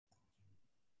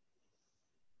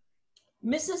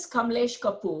Mrs. Kamlesh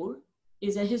Kapur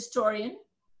is a historian,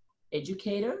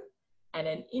 educator, and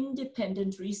an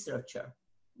independent researcher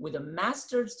with a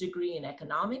master's degree in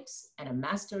economics and a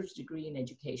master's degree in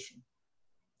education.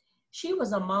 She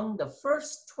was among the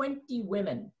first 20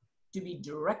 women to be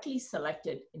directly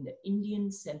selected in the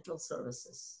Indian Central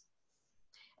Services.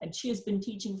 And she has been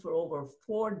teaching for over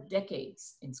 4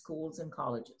 decades in schools and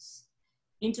colleges,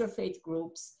 interfaith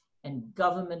groups, and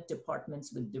government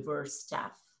departments with diverse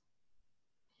staff.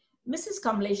 Mrs.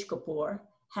 Kamlesh Kapur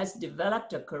has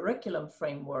developed a curriculum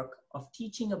framework of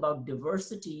teaching about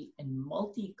diversity and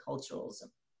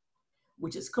multiculturalism,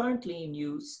 which is currently in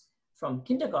use from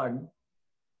kindergarten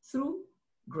through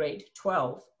grade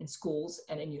 12 in schools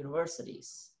and in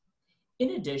universities.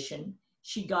 In addition,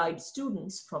 she guides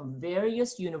students from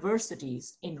various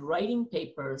universities in writing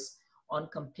papers on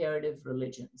comparative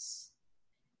religions.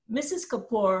 Mrs.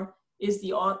 Kapur is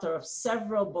the author of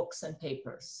several books and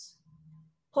papers: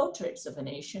 Portraits of a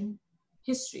Nation,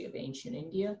 History of Ancient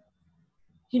India,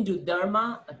 Hindu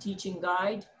Dharma, a Teaching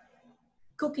Guide,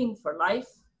 Cooking for Life,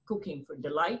 Cooking for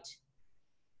Delight,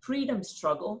 Freedom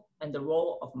Struggle and the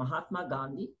Role of Mahatma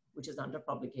Gandhi, which is under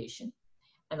publication,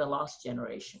 and The Lost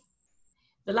Generation.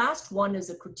 The last one is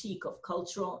a critique of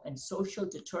cultural and social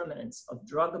determinants of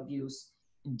drug abuse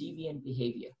and deviant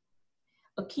behavior.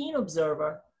 A keen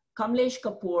observer, Kamlesh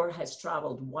Kapur has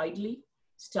traveled widely,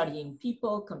 studying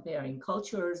people, comparing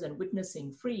cultures, and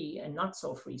witnessing free and not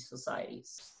so free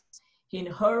societies. In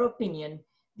her opinion,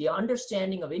 the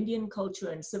understanding of Indian culture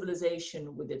and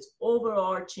civilization with its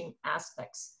overarching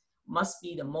aspects must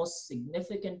be the most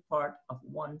significant part of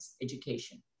one's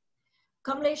education.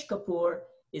 Kamlesh Kapur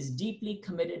is deeply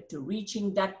committed to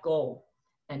reaching that goal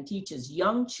and teaches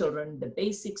young children the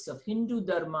basics of Hindu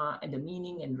Dharma and the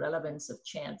meaning and relevance of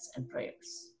chants and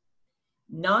prayers.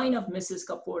 9 of Mrs.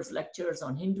 Kapur's lectures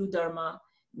on Hindu Dharma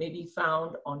may be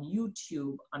found on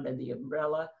YouTube under the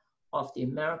umbrella of the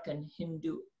American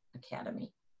Hindu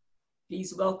Academy.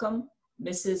 Please welcome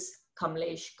Mrs.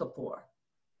 Kamlesh Kapur.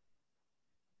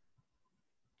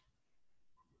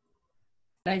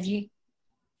 Raji,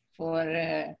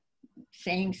 for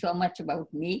saying so much about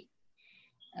me.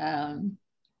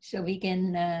 So we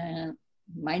can,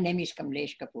 my name is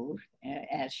Kamlesh Kapur,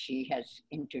 as she has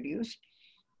introduced,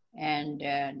 and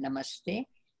namaste,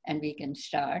 and we can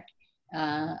start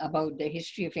about the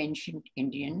history of ancient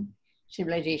Indian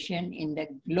civilization in the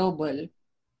global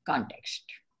context.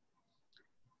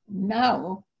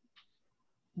 Now,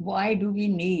 why do we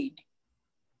need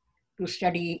to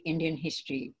study Indian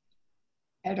history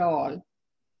at all?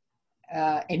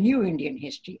 A new Indian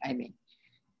history, I mean.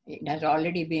 It has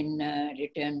already been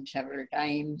written several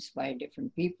times by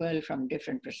different people from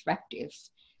different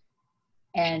perspectives.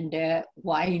 And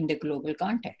why in the global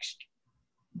context?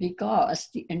 Because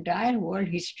the entire world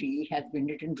history has been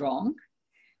written wrong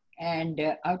and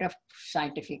out of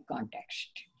scientific context.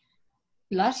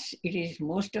 Plus, it is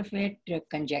most of it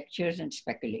conjectures and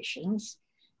speculations,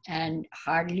 and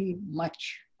hardly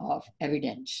much of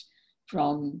evidence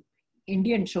from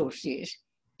Indian sources,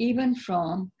 even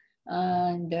from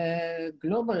the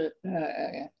global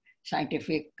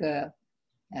scientific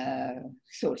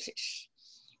sources.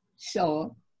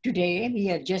 So today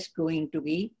we are just going to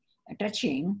be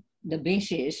touching the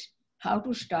basis, how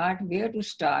to start, where to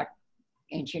start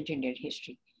ancient Indian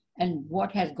history, and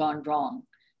what has gone wrong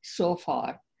so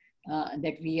far,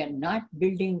 that we are not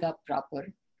building up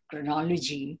proper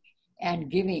chronology and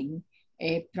giving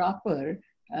a proper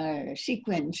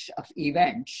sequence of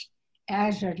events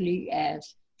as early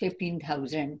as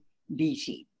 15,000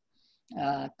 BC,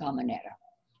 Common Era.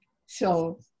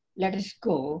 So let us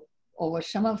go over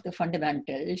some of the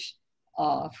fundamentals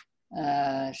of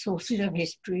sources of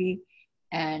history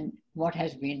and what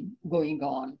has been going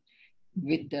on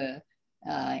with the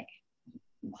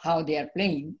how they are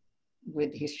playing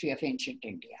with the history of ancient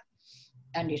India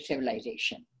and its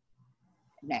civilization.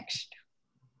 Next.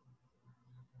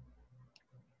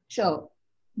 So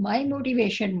my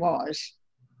motivation was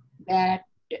that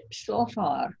so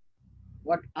far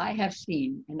what I have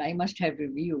seen, and I must have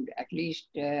reviewed at least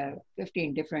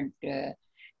 15 different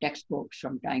textbooks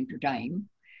from time to time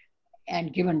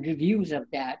and given reviews of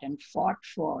that and fought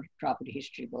for proper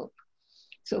history book.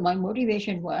 So my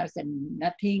motivation was that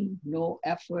nothing, no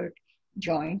effort,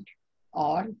 joint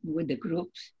or with the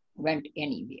groups went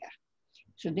anywhere.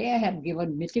 So they have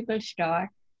given mythical start,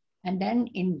 and then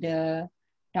in the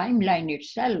timeline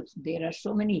itself, there are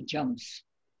so many jumps,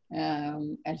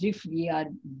 as if we are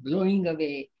blowing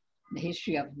away the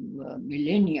history of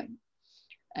millennium.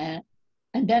 And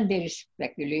then there is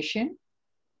speculation.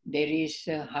 There is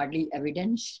hardly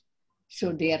evidence.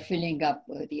 So they are filling up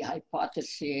the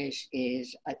hypothesis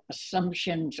is,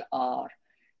 assumptions are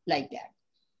like that.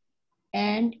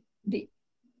 And the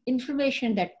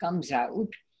information that comes out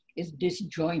is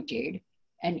disjointed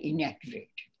and inaccurate.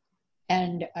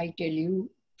 And I tell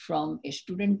you, from a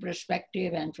student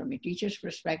perspective and from a teacher's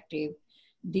perspective,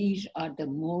 these are the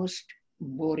most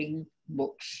boring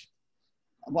books.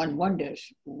 One wonders,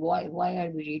 why are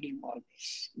we reading all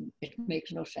this? It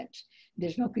makes no sense.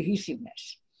 There's no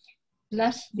cohesiveness.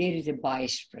 Plus, there is a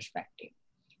biased perspective.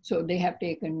 So they have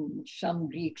taken some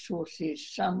Greek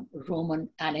sources, some Roman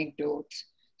anecdotes,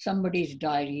 somebody's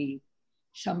diary,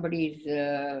 somebody's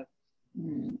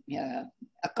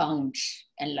accounts,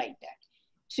 and like that.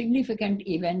 Significant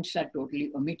events are totally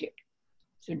omitted.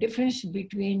 So there's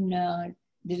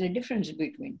a difference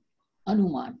between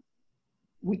anuman,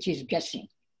 which is guessing,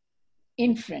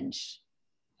 inference.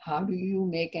 How do you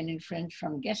make an inference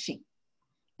from guessing?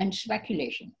 And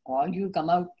speculation. All you come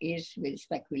out is with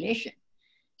speculation.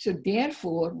 So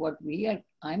therefore,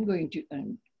 I'm going to,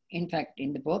 in fact,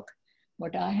 in the book,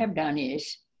 what I have done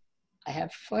is I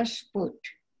have first put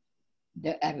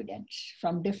the evidence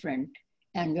from different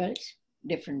angles,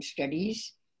 different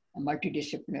studies, a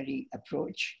multidisciplinary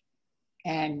approach.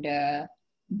 And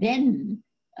then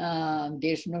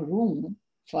there's no room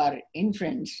for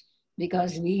inference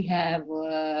because we have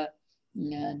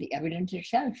the evidence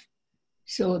itself.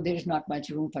 So there's not much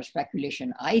room for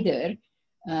speculation either.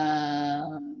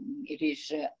 It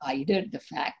is either the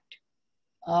fact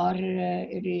or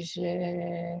it is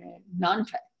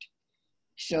non-fact.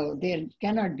 So there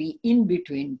cannot be in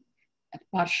between a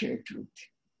partial truth.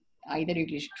 Either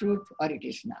it is truth or it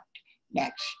is not.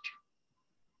 Next.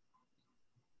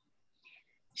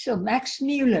 So Max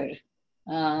Muller,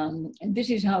 and this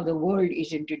is how the world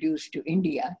is introduced to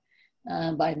India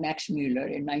by Max Muller,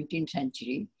 a 19th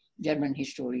century German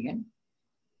historian.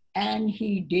 And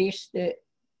he dates the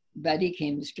Vedic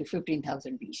hymns to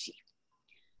 15,000 BC.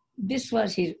 This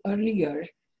was his earlier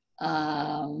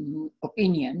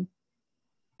opinion,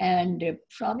 and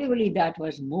probably that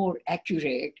was more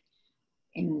accurate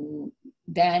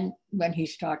than when he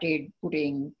started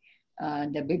putting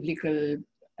the biblical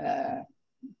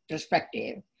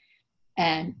perspective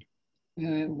and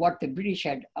what the British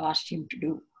had asked him to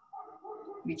do,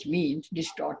 which means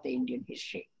distort the Indian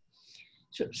history.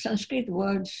 So Sanskrit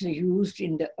words used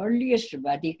in the earliest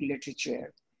Vedic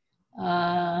literature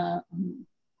are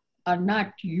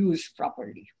not used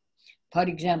properly. For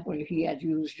example, he has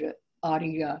used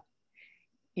Arya.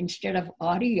 Instead of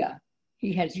Arya,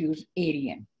 he has used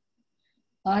Aryan.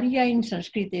 Arya in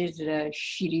Sanskrit is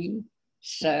Shri,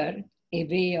 Sir, a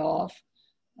way of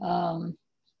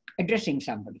addressing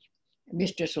somebody.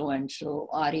 Mr. So-and-so,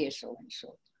 Arya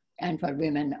so-and-so. And for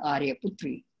women, Arya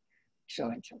Putri,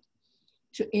 so-and-so.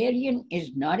 So Aryan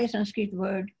is not a Sanskrit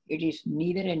word. It is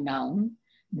neither a noun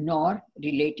nor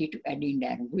related to any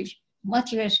language,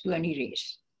 much less to any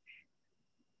race.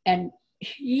 And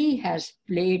he has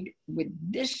played with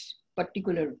this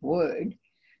particular word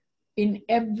in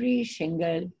every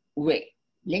single way,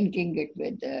 linking it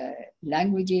with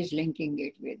languages, linking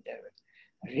it with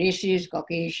races,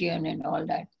 Caucasian and all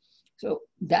that. So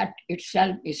that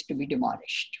itself is to be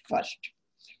demolished first.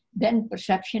 Then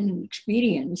perception and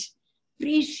experience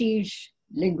precedes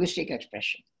linguistic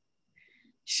expression.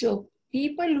 So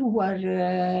people who are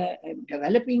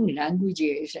developing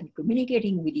languages and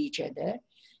communicating with each other,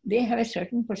 they have a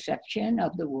certain perception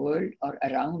of the world or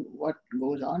around what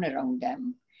goes on around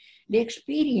them. They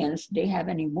have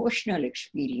an emotional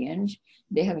experience,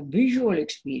 they have a visual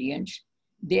experience,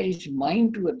 there is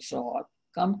mind to absorb,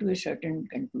 come to a certain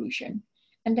conclusion,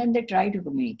 and then they try to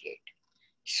communicate.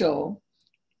 So,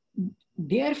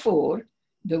 therefore,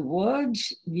 the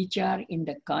words which are in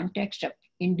the context of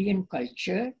Indian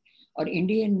culture or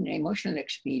Indian emotional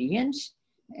experience,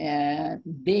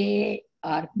 they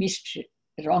are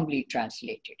wrongly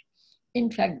translated.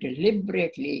 In fact,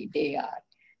 deliberately, they are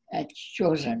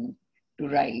chosen to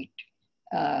write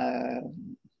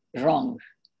wrong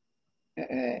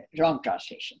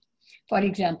translation. For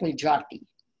example, Jati.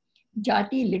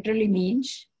 Jati literally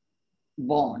means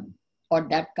born, or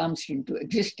that comes into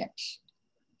existence.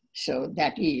 So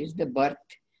that is the birth,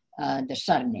 the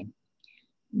surname.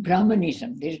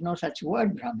 Brahmanism, there is no such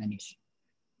word Brahmanism.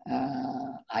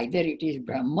 Either it is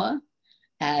Brahma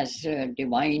as a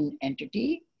divine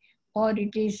entity, or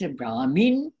it is a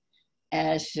Brahmin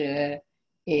as a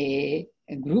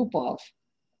group of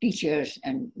teachers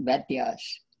and Vaidyas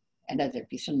and other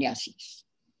sannyasis.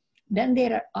 Then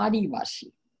there are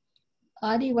Adivasi.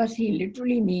 Adivasi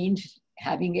literally means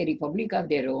having a republic of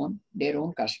their own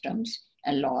customs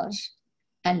and laws,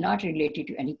 and not related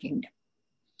to any kingdom.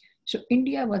 So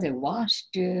India was a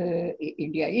vast,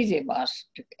 India is a vast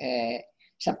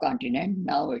subcontinent.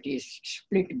 Now it is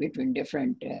split between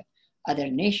different other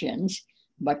nations.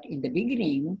 But in the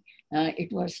beginning, it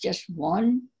was just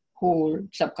one whole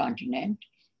subcontinent,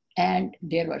 and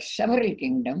there were several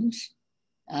kingdoms,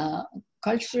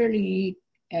 culturally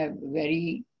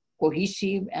very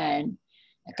cohesive and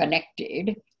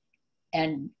connected.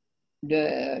 And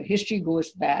the history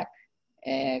goes back,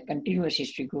 continuous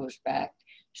history goes back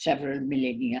several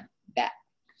millennia back.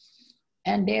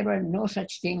 And there were no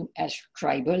such thing as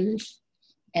tribals,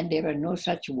 and there were no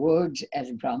such words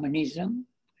as Brahmanism.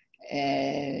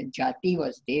 Jati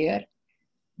was there,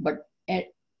 but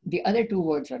the other two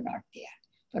words were not there.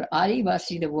 For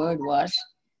Adivasi, the word was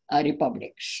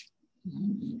republics.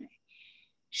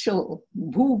 So,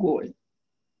 Bhugol.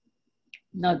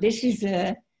 Now, this is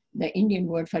the Indian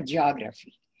word for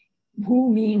geography.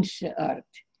 Bhu means earth,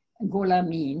 Gola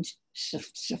means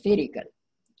spherical.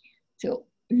 So,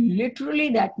 literally,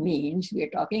 that means we are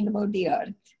talking about the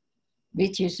earth,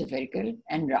 which is spherical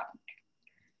and round.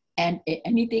 And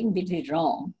anything that is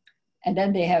wrong, and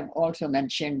then they have also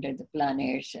mentioned the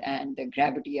planets and the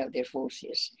gravity of their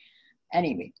forces.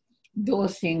 Anyway,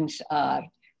 those things are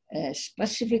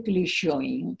specifically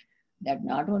showing that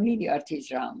not only the earth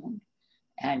is round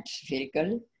and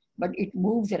spherical, but it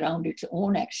moves around its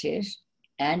own axis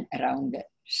and around the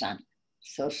sun.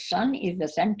 So sun is the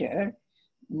center,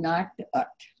 not the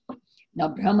earth. Now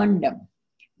Brahmandam.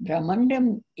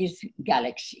 Brahmandam is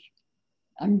galaxy.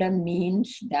 Andam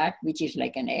means that which is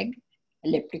like an egg,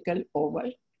 elliptical,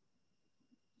 oval.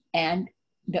 And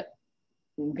the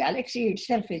galaxy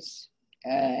itself is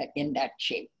in that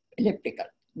shape, elliptical,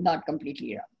 not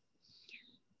completely round.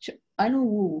 So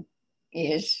Anu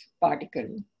is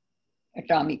particle,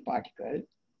 atomic particle.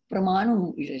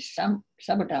 Pramanu is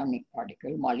a subatomic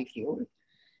particle, molecule.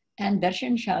 And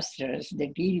Darshan Shastras, they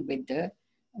deal with the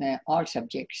all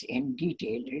subjects in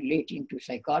detail relating to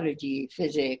psychology,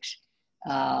 physics,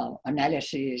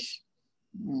 analysis,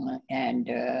 and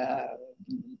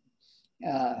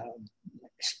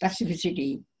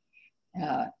specificity,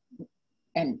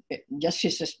 and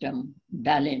justice system,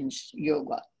 balance,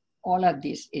 yoga. All of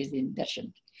this is in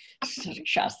Darshan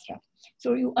Shastra.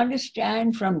 So you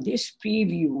understand from this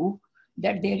preview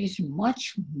that there is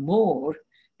much more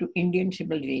to Indian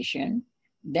civilization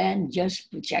than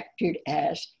just projected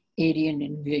as Aryan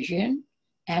invasion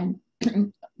and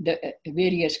the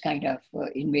various kind of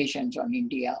invasions on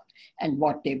India and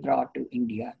what they brought to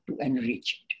India to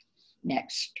enrich it.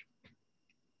 Next.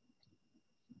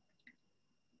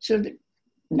 So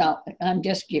now I'm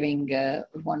just giving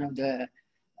one of the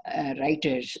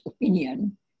writer's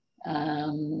opinion,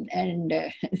 and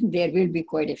there will be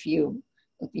quite a few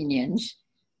opinions.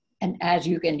 And as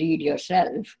you can read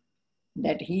yourself,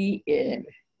 that he,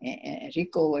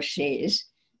 Rico says,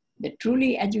 the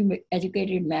truly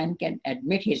educated man can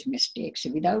admit his mistakes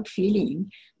without feeling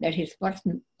that his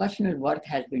personal worth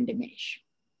has been diminished.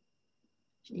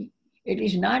 See? It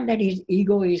is not that his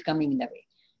ego is coming in the way.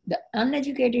 The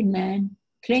uneducated man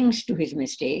clings to his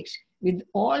mistakes with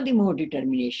all the more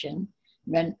determination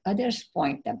when others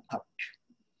point them out.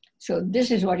 So this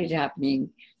is what is happening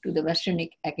to the Western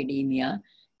academia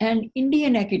and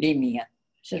Indian academia.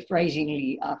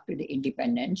 Surprisingly, after the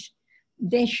independence,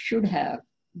 they should have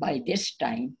by this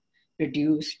time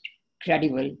produced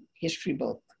credible history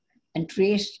book and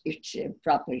traced its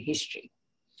proper history.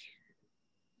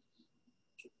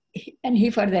 And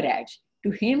he further adds, to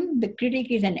him, the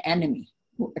critic is an enemy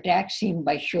who attacks him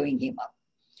by showing him up.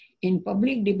 In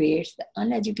public debates, the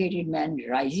uneducated man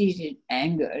rises in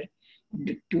anger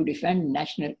to defend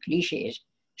national cliches,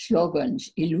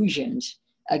 slogans, illusions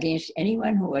against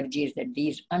anyone who urges that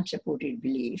these unsupported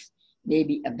beliefs may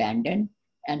be abandoned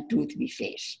and truth be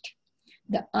faced.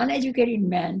 The uneducated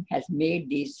man has made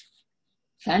these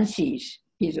fancies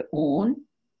his own,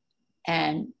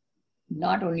 and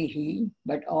not only he,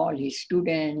 but all his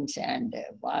students and the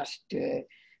vast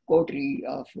coterie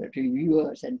of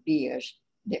reviewers and peers,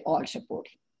 they all support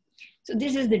him. So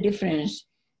this is the difference.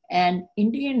 And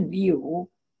Indian view,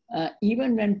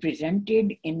 even when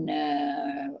presented in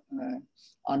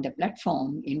on the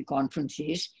platform in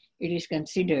conferences, it is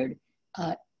considered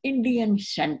an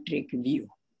Indian-centric view.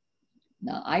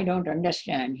 Now, I don't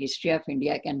understand history of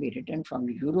India can be written from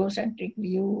Eurocentric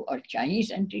view or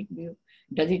Chinese-centric view.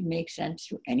 Does it make sense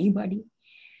to anybody?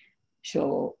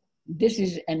 So this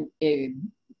is a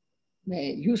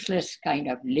useless kind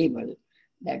of label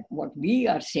that what we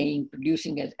are saying,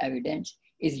 producing as evidence,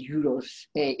 is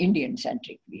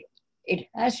Indian-centric view. It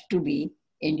has to be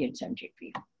Indian-centric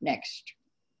view. Next.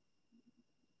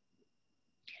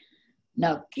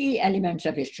 Now, key elements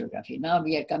of historiography. Now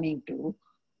we are coming to,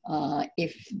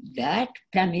 if that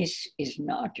premise is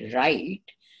not right,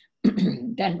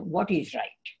 then what is right?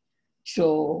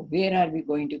 So where are we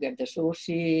going to get the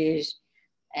sources,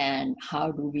 and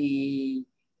how do we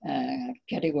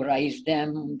categorize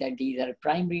them, that these are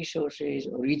primary sources,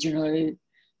 original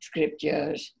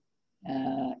scriptures,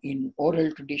 in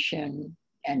oral tradition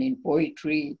and in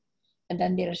poetry. And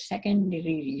then there are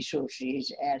secondary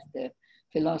resources as the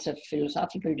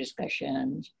philosophical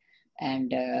discussions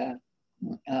and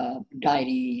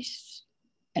diaries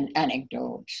and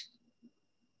anecdotes.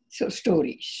 So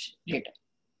stories written.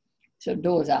 So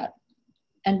those are,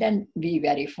 and then we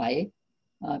verify,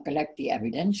 collect the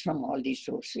evidence from all these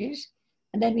sources,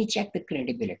 and then we check the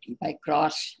credibility by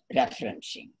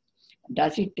cross-referencing.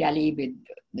 Does it tally with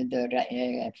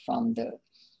the from the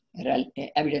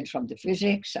evidence from the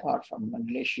physics or from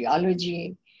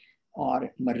glaciology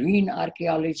or marine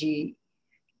archaeology,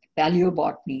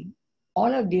 paleobotany?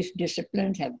 All of these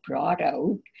disciplines have brought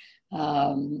out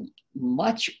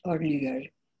much earlier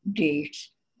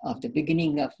dates of the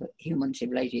beginning of human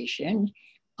civilization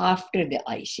after the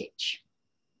Ice Age.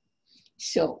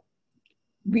 So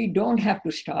we don't have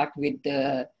to start with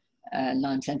the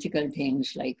nonsensical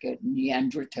things like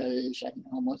Neanderthals and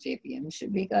Homo sapiens,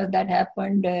 because that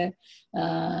happened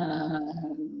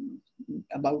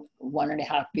about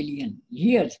 1.5 billion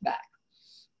years back.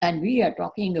 And we are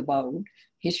talking about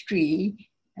history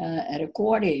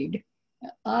recorded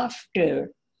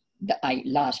after the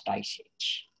last Ice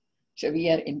Age. So we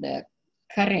are in the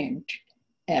current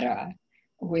era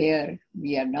where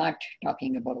we are not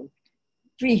talking about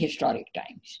prehistoric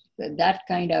times. So that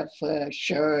kind of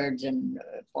sherds and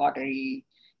pottery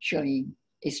showing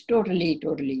is totally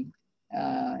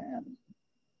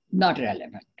not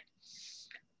relevant.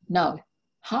 Now,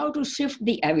 how to sift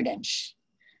the evidence?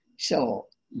 So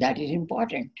that is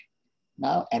important.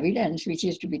 Now, evidence which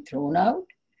is to be thrown out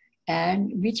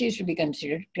and which is to be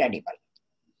considered credible.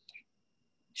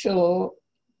 So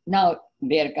now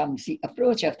there comes the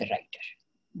approach of the writer,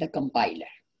 the compiler.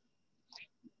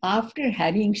 After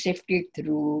having sifted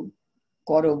through,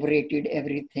 corroborated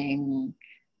everything,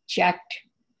 checked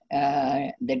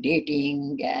the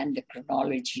dating and the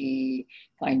chronology,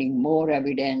 finding more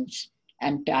evidence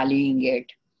and tallying it,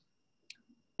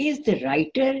 is the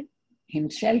writer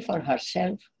himself or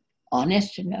herself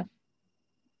honest enough?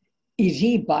 Is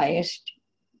he biased?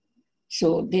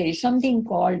 So there is something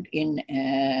called in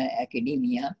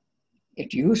academia,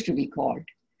 it used to be called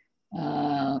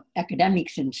academic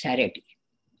sincerity.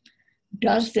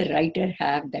 Does the writer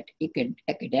have that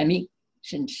academic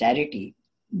sincerity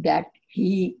that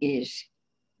he is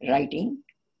writing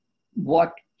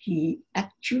what he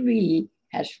actually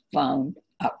has found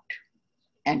out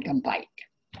and compiled?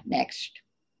 Next.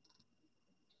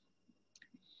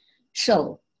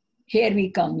 So here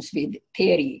we comes with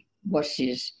theory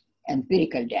versus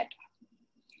empirical data.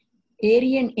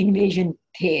 Aryan invasion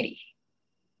theory.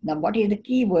 Now what is the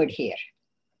key word here?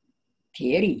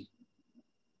 Theory.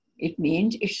 It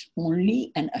means it's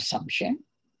only an assumption.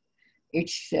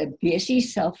 It's a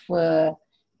basis of a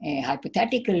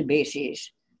hypothetical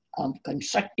basis of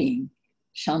constructing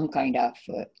some kind of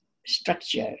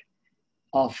structure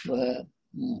of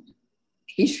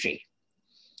history.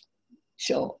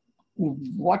 So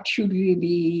what should we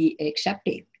be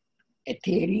accepting? A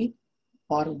theory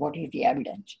or what is the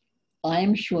evidence? I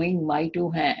am showing my two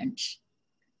hands.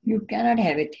 You cannot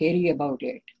have a theory about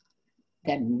it.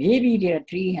 Then maybe there are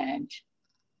 3 hands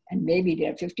and maybe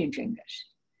there are 15 fingers.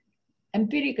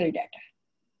 Empirical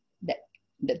data.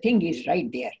 The thing is right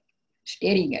there,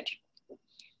 staring at you.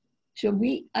 So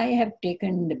I have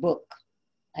taken the book.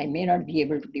 I may not be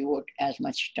able to devote as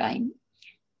much time,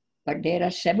 but there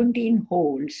are 17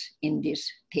 holes in this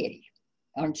theory.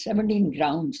 On 17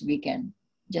 grounds, we can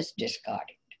just discard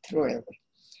it, throw it away.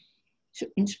 So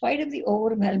in spite of the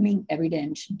overwhelming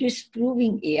evidence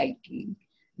disproving AIT,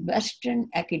 Western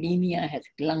academia has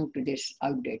clung to this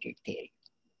outdated theory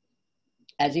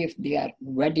as if they are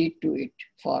wedded to it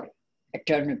for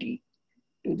eternity,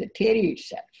 to the theory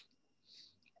itself.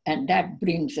 And that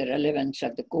brings the relevance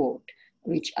of the quote,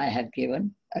 which I have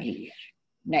given earlier.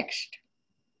 Next.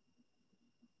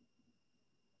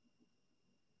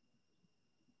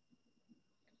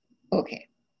 Okay,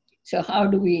 so how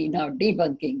do we now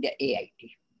debunking the AIT?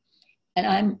 And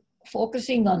I'm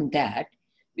focusing on that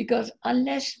because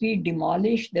unless we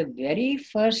demolish the very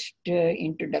first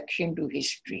introduction to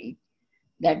history,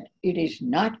 that it is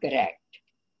not correct,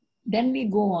 then we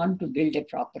go on to build a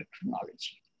proper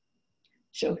chronology.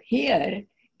 So here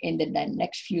in the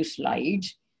next few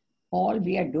slides, all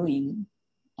we are doing,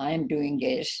 I am doing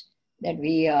is that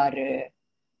we are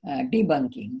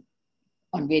debunking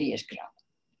on various grounds.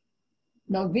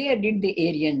 Now, where did the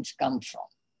Aryans come from?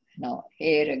 Now,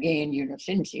 here again,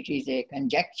 since it is a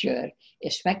conjecture, a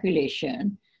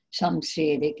speculation, some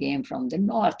say they came from the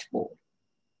North Pole.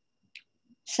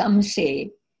 Some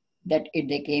say that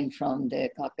they came from the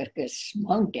Caucasus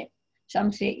Mountain.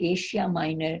 Some say Asia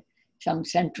Minor, some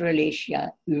Central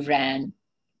Asia, Iran.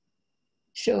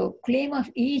 So claim of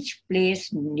each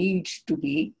place needs to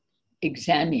be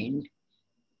examined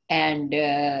and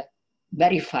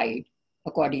verified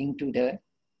according to the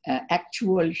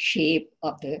actual shape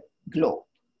of the globe.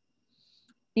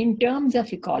 In terms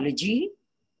of ecology,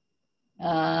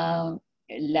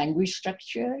 language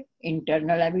structure,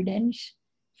 internal evidence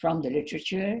from the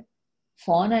literature,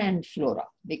 fauna and flora,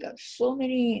 because so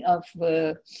many of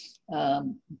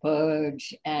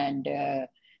birds and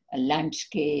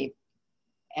landscape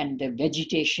and the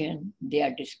vegetation, they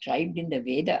are described in the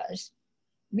Vedas,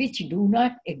 which do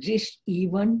not exist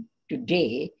even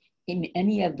today in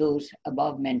any of those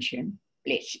above mentioned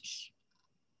places.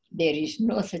 There is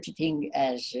no such thing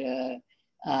as a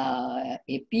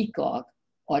peacock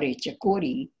or a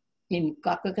chakori in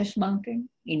Caucasus Mountain,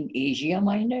 in Asia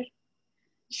Minor.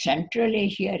 Central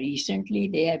Asia, recently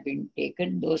they have been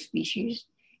taken, those species.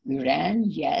 Iran,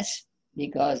 yes,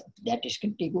 because that is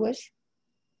contiguous,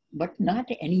 but not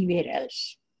anywhere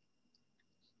else.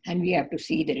 And we have to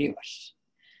see the rivers.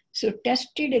 So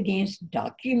tested against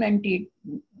documented,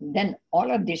 then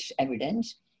all of this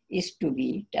evidence is to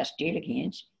be tested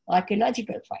against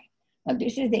archaeological find. Now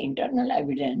this is the internal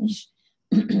evidence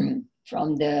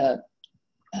from the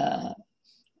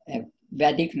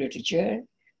Vedic literature,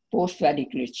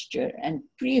 post-Vedic literature, and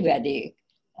pre-Vedic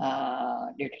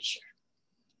literature.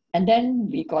 And then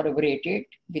we corroborate it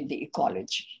with the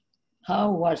ecology.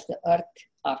 How was the earth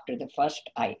after the first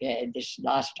this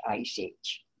last ice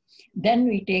age? Then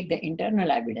we take the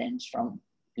internal evidence from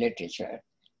literature,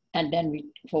 and then we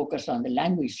focus on the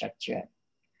language structure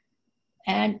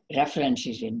and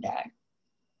references in that.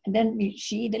 And then we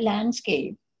see the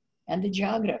landscape and the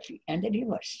geography and the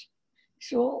rivers.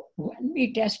 So when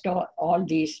we test all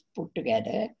these put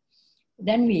together,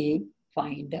 then we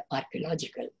find the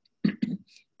archaeological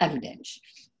evidence,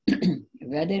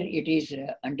 whether it is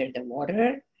under the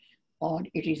water or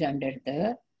it is under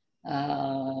the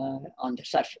on the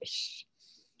surface.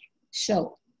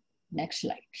 So next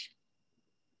slide.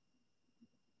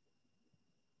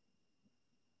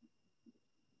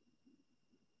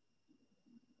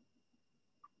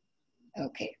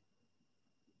 Okay.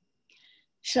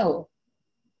 So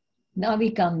now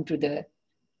we come to the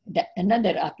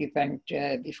another occupant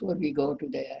before we go to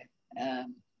the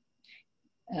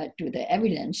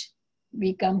evidence.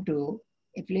 We come to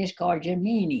a place called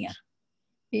Germania.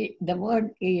 The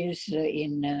word is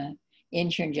in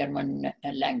ancient German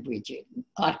language,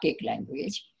 Archaic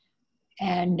language,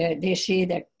 and they say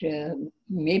that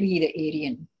maybe the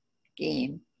Aryan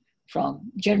came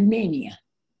from Germania,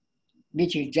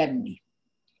 which is Germany.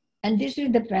 And this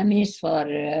is the premise for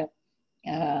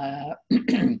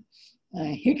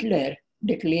Hitler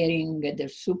declaring the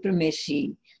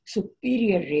supremacy,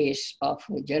 superior race of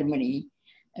Germany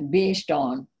based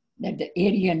on that the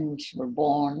Aryans were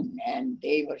born and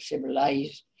they were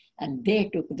civilized and they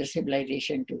took the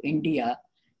civilization to India.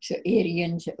 So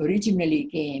Aryans originally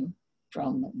came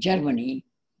from Germany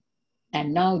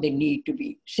and now they need to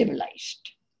be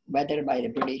civilized, whether by the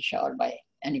British or by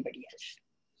anybody else.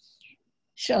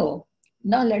 So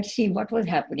now let's see what was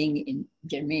happening in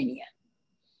Germania.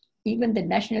 Even the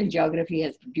National Geography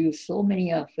has produced so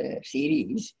many of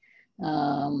series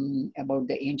about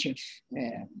the ancient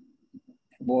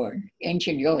world,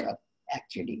 ancient Europe,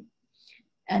 actually.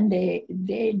 And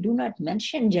they do not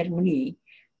mention Germany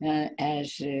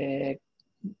as a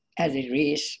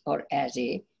race or as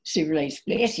a civilized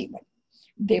place even.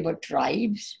 They were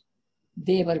tribes.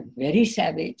 They were very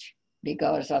savage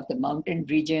because of the mountain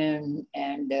region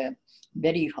and the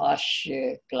very harsh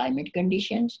climate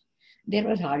conditions. There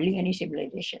was hardly any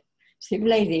civilization.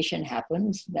 Civilization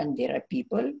happens when there are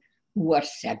people who are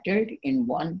settled in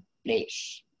one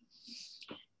place.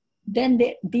 Then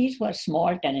these were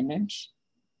small tenements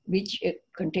which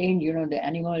contained, the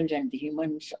animals and the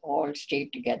humans all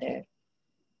stayed together.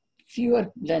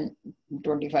 Fewer than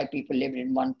 25 people lived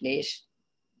in one place.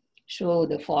 So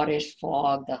the forest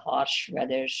fog, the harsh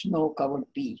weather, snow-covered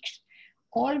peaks.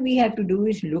 All we have to do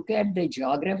is look at the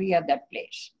geography of that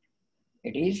place.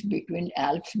 It is between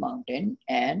Alps mountain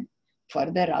and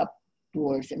further up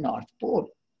towards the North Pole.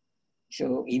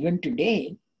 So even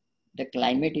today, the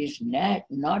climate is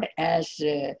not as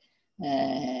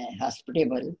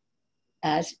hospitable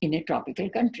as in a tropical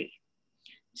country.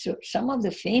 So some of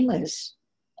the famous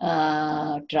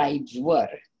tribes were,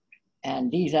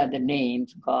 and these are the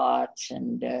names, Goths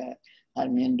and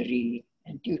Armenians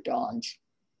and Teutons,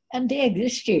 and they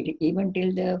existed even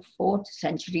till the 4th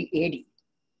century AD.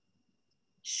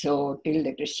 So till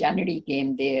the Christianity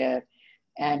came there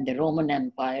and the Roman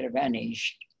Empire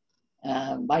vanished.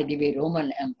 By the way,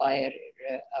 Roman Empire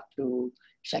up to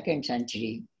 2nd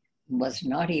century was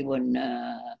not even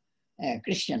a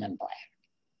Christian empire.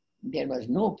 There was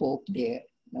no pope there,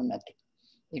 no nothing.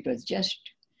 It was just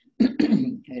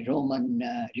a Roman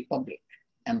Republic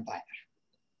empire.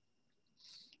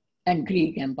 And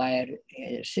Greek Empire,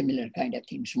 similar kind of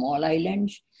thing, small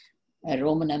islands,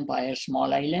 Roman Empire,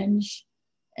 small islands,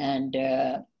 and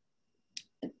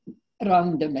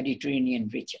around the Mediterranean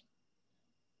region.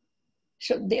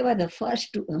 So they were the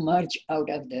first to emerge out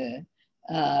of the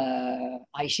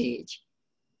Ice Age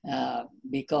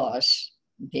because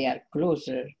they are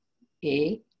closer,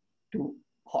 A, to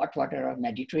hot water of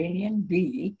Mediterranean,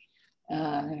 B,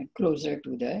 closer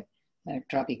to the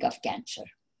Tropic of Cancer.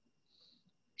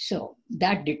 So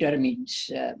that determines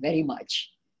very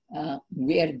much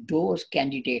where those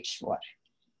candidates were.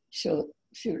 So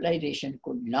civilization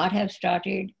could not have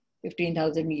started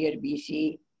 15,000 years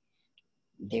BC.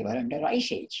 They were under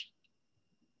Ice Age.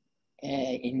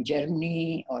 In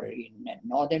Germany or in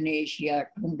Northern Asia,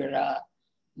 tundra,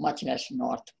 much less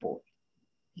North Pole.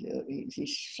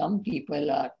 Some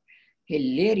people are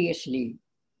hilariously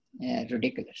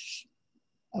ridiculous.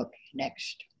 Okay,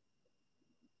 next.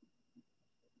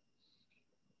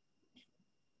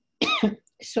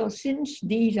 So since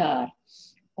these are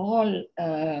all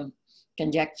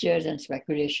conjectures and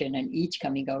speculation and each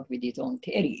coming out with its own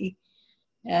theory,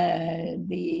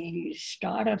 the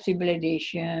start of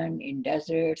civilization in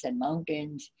deserts and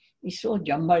mountains is so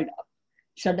jumbled up.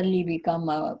 Suddenly we come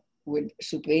up with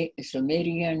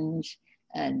Sumerians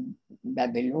and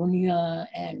Babylonia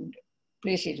and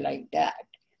places like that,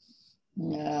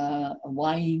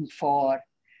 vying for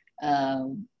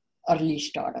early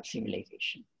start of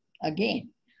civilization. Again,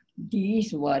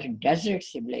 these were desert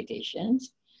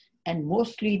civilizations, and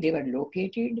mostly they were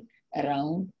located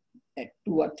around 2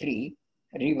 or 3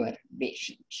 river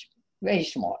basins, very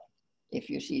small,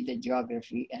 if you see the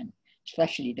geography and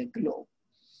especially the globe.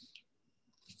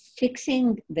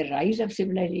 Fixing the rise of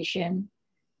civilization,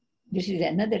 this is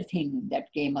another thing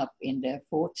that came up in the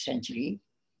 4th century.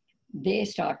 They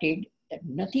started that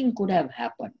nothing could have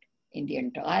happened on the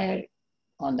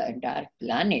entire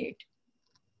planet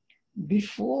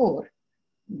before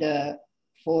the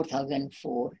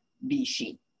 4004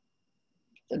 BC.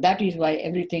 So that is why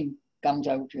everything comes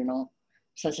out, you know,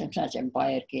 such and such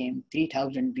empire came,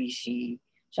 3000 BC,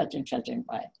 such and such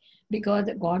empire. Because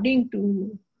according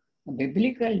to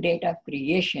biblical date of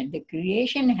creation, the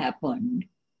creation happened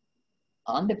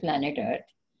on the planet Earth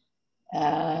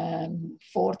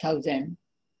 4,000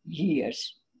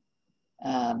 years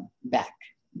back,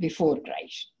 before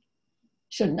Christ.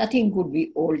 So nothing could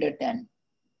be older than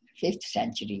 5th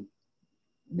century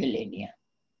millennia.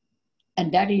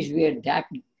 And that is where that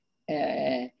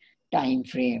time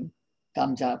frame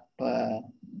comes up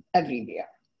everywhere.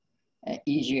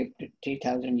 Egypt,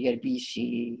 3000 year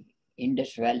BC,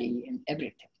 Indus Valley, and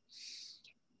everything.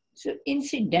 So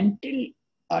incidental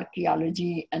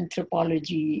archaeology,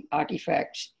 anthropology,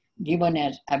 artifacts given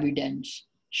as evidence,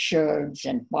 sherds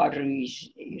and potteries,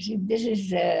 you see, this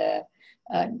is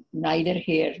neither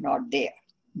here nor there.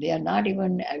 They are not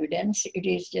even evidence, it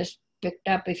is just picked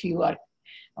up a few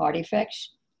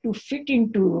artifacts to fit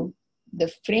into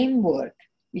the framework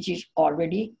which is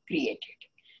already created.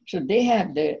 So they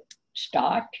have the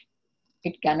start,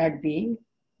 it cannot be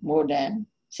more than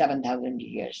 7,000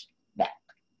 years back.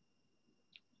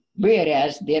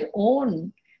 Whereas their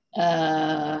own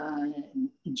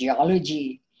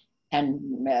geology and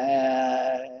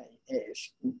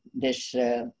this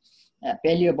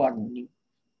paleobotany,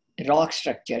 rock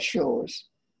structure shows,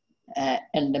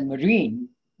 and the marine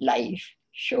life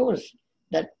shows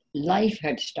that life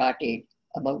had started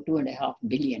about 2.5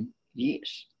 billion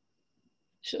years.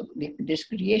 So this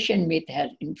creation myth has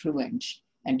influenced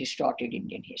and distorted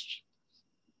Indian history.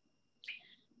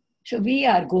 So we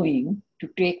are going to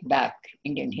take back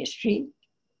Indian history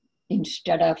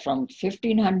instead of from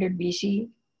 1500 BC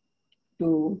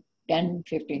to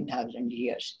 10,000-15,000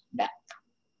 years back.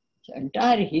 So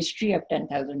entire history of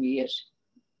 10,000 years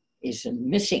is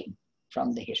missing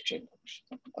from the history books.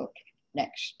 Okay,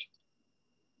 next.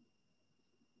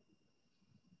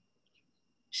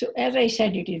 So as I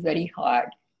said, it is very hard,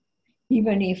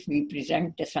 even if we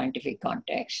present the scientific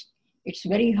context, it's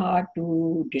very hard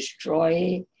to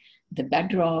destroy the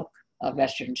bedrock of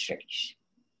Western studies.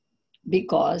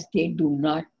 because they do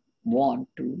not want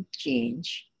to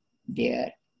change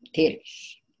their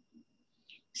theories.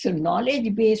 So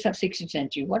knowledge base of 16th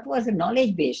century, what was the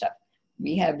knowledge base of?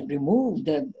 We have removed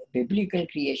the biblical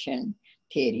creation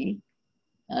theory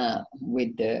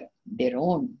with their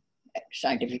own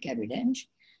scientific evidence.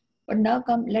 But now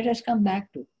let us come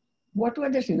back to what were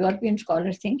the European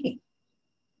scholars thinking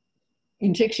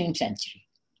in 16th century?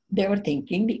 They were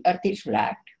thinking the earth is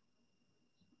flat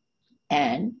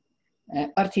and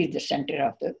earth is the center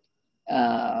of the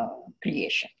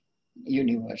creation,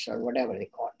 universe, or whatever they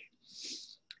call it.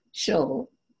 So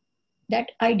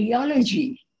that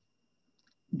ideology,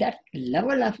 that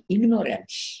level of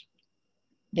ignorance,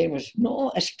 there was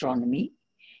no astronomy.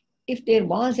 If there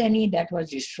was any, that was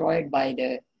destroyed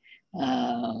by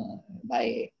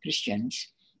Christians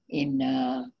in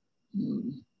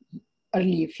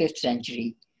early 5th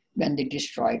century when they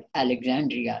destroyed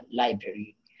Alexandria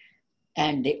library,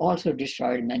 and they also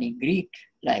destroyed many Greek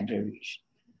libraries.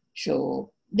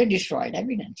 So they destroyed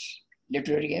evidence,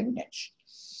 literary evidence.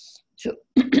 So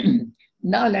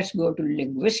now let's go to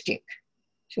linguistic.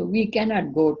 So we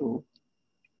cannot go to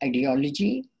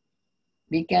ideology,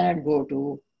 we cannot go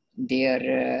to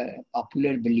their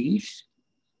popular beliefs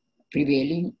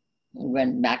prevailing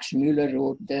when Max Muller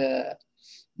wrote the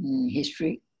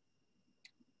history.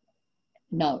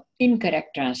 Now,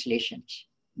 incorrect translations,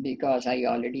 because I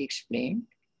already explained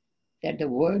that the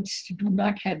words do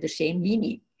not have the same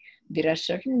meaning. There are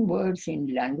certain words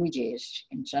in languages,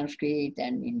 in Sanskrit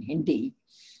and in Hindi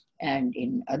and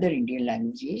in other Indian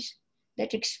languages,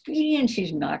 that experience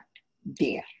is not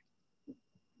there.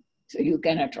 So you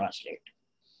cannot translate.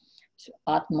 So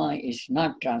Atma is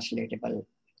not translatable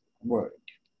word.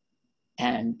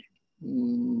 And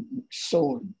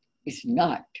soul is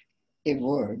not a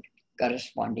word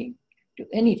corresponding to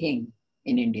anything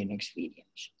in Indian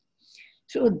experience.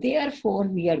 So therefore,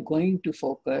 we are going to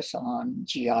focus on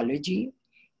geology,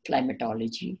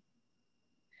 climatology,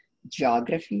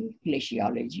 geography,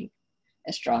 glaciology,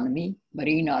 astronomy,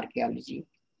 marine archaeology,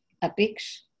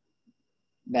 epics,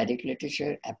 Vedic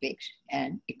literature, epics,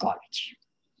 and ecology.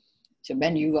 So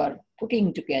when you are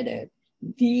putting together,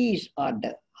 these are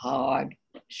the hard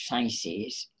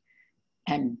sciences,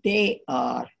 and they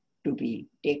are to be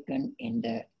taken in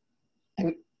the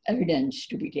evidence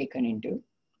to be taken into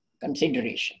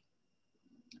consideration.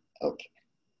 Okay,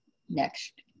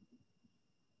 next.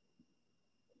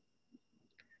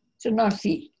 So now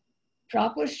see,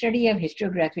 proper study of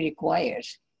historiography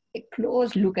requires a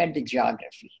close look at the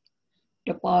geography,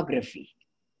 topography,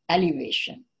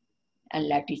 elevation, and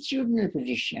latitudinal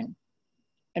position,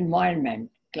 environment,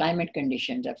 climate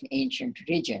conditions of ancient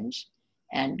regions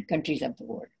and countries of the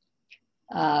world.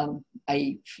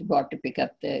 I forgot to pick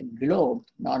up the globe.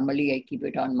 Normally I keep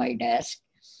it on my desk.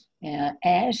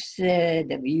 As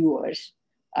the viewers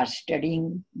are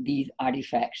studying these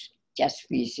artifacts, chess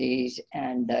pieces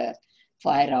and the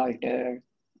fire altar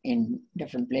in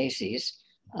different places,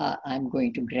 I'm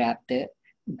going to grab the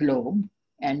globe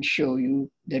and show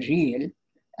you the real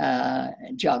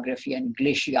geography and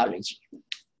glaciology.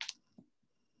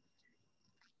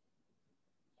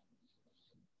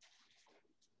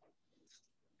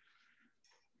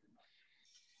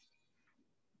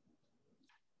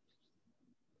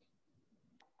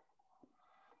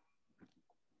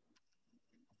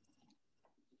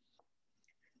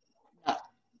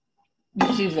 Now,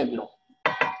 this is the globe.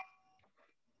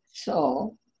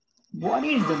 So, what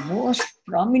is the most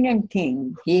prominent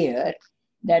thing here?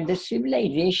 That the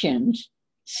civilizations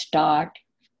start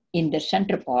in the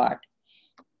center part,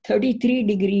 33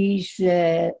 degrees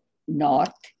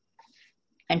north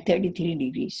and 33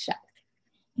 degrees south.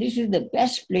 This is the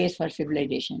best place for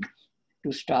civilization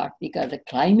to start because the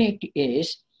climate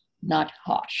is not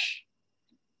harsh.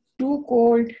 Too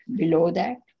cold below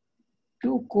that,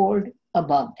 too cold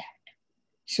above that.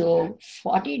 So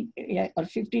 40 or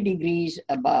 50 degrees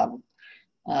above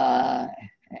the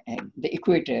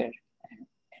equator,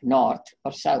 north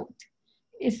or south,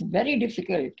 it's very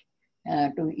difficult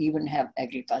to even have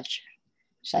agriculture.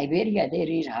 Siberia, there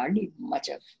is hardly much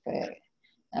of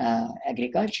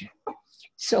agriculture.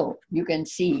 So you can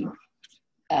see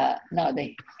now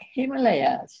the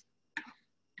Himalayas,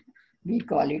 we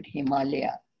call it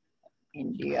Himalaya.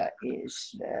 India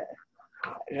is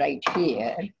right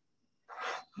here.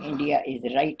 India is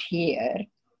right here.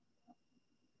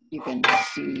 You can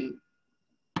see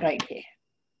right here.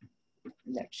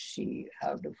 Let's see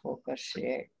how to focus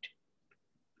it.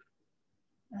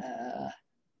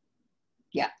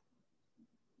 Yeah.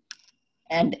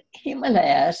 And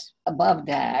Himalayas above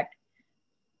that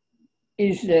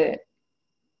is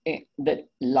the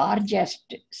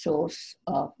largest source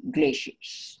of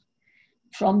glaciers.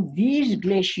 From these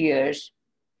glaciers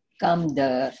come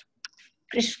the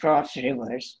crisscross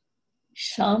rivers.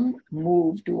 Some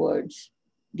move towards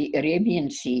the Arabian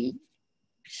Sea,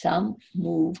 some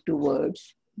move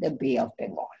towards the Bay of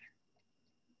Bengal.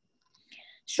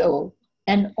 So,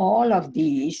 and all of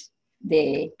these,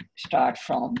 they start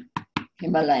from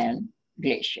Himalayan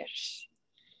glaciers.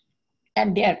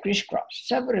 And they are crisscrossed,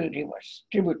 several rivers,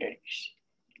 tributaries.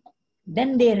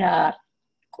 Then there are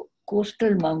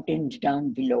coastal mountains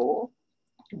down below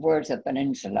towards the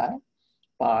peninsula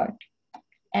part.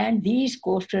 And these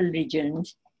coastal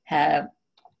regions have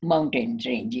mountain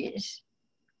ranges.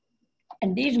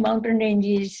 And these mountain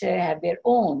ranges have their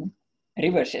own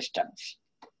river systems.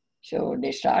 So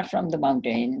they start from the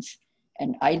mountains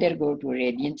and either go to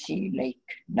Arabian Sea like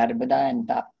Narmada and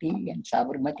Tapti and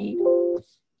Sabarmati,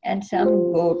 and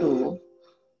some go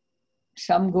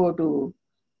to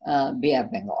Bay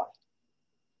of Bengal,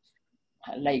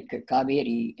 like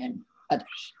Kaveri and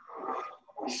others.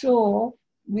 So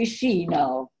we see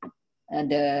now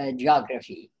the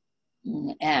geography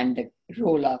and the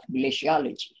role of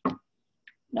glaciology.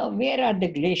 Now, where are the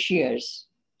glaciers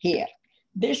here?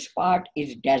 This part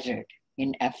is desert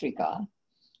in Africa,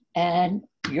 and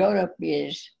Europe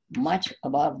is much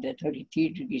above the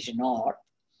 33 degrees north.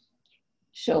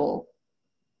 So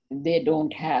they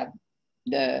don't have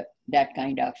that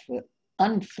kind of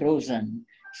unfrozen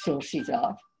sources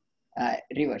of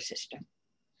river system.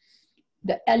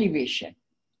 The elevation,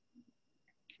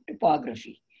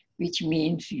 topography, which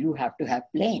means you have to have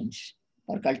plains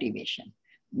for cultivation.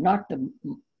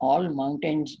 All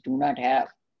mountains do not have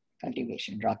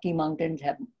cultivation. Rocky mountains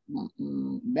have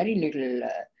very little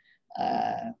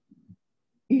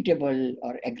eatable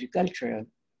or agricultural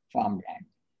farmland.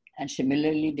 And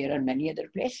similarly, there are many other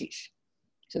places.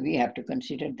 So we have to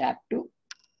consider that too.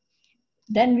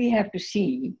 Then we have to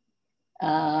see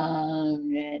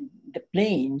the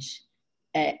plains,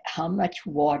 how much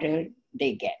water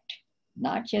they get,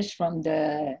 not just from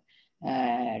the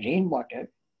rainwater,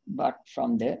 but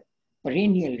from the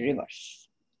perennial rivers.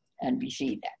 And we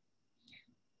see that.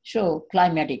 So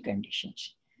climatic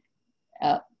conditions.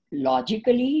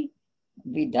 Logically,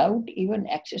 without even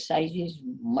exercises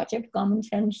much of common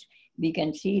sense, we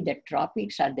can see that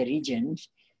tropics are the regions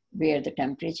where the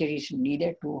temperature is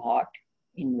neither too hot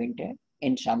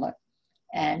in summer,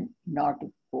 and not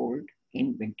too cold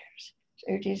in winters. So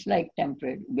it is like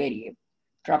temperate, very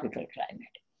tropical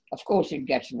climate. Of course, it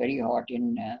gets very hot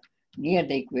in near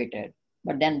the equator,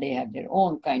 but then they have their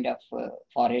own kind of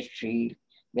forestry,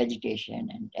 vegetation,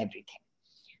 and everything.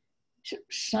 So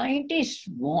scientists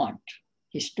want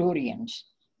historians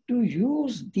to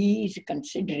use these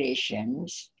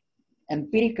considerations,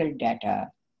 empirical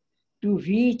data, to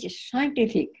reach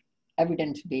scientific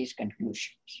evidence-based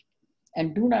conclusions,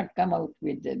 and do not come out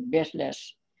with the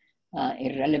baseless,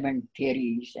 irrelevant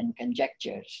theories and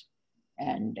conjectures.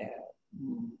 And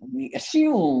we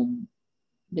assume,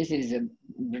 this is a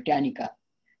Britannica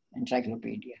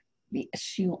encyclopedia, we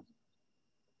assume.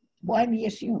 Why we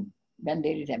assume when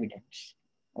there is evidence?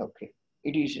 Okay,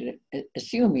 it is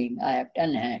assuming I have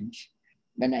 10 hands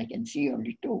when I can see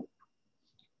only 2.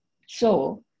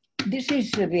 So this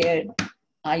is where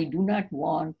I do not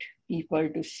want people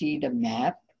to see the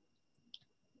map,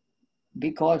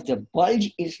 because the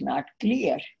bulge is not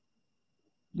clear,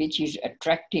 which is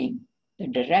attracting the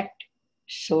direct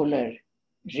solar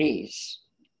rays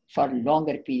for a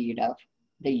longer period of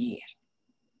the year.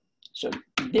 So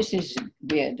this is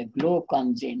where the globe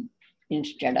comes in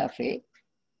instead of a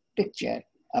picture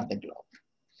of the globe.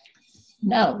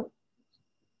 Now,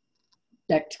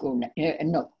 let's go,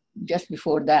 no, just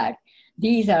before that,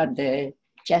 these are the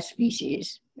chess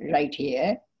pieces right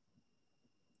here.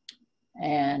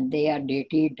 And they are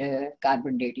dated,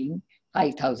 carbon dating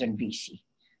 5000 BC.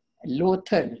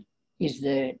 Lothal is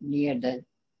near the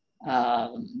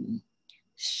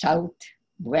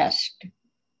southwest,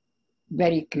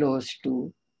 very close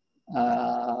to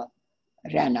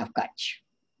Rann of Kutch,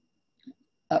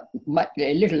 a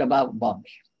little above Bombay.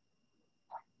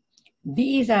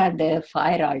 These are the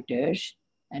fire altars,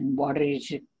 and water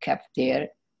is kept there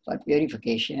for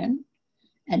purification.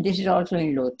 And this is also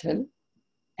in Lothal.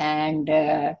 And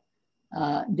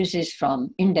this is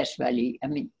from Indus Valley, I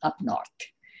mean up north,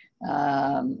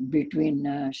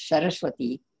 between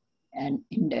Saraswati and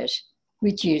Indus,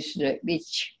 which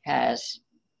has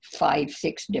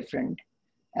 5-6 different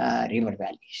river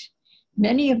valleys.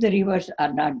 Many of the rivers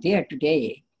are not there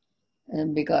today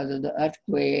because of the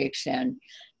earthquakes and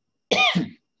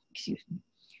excuse me,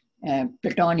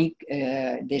 tectonic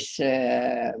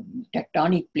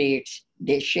plates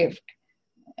they shift.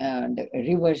 The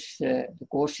rivers, the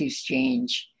courses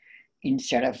change.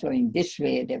 Instead of flowing this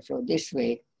way, they flow this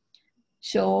way.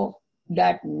 So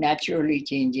that naturally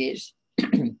changes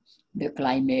the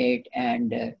climate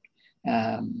and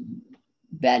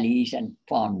valleys and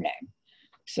farmland.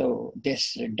 So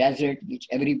this desert, which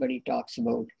everybody talks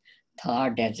about, Thar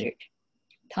Desert.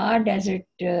 Thar Desert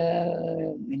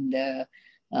in the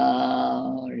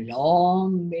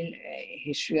long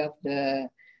history of the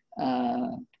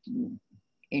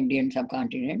Indian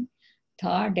subcontinent,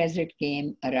 Thar Desert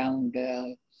came around,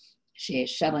 say,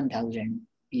 7,000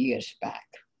 years back,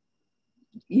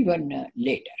 even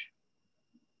later.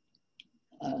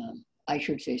 I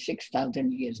should say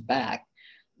 6,000 years back,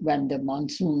 when the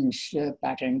monsoons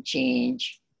pattern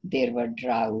changed, there were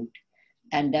drought,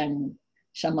 and then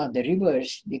some of the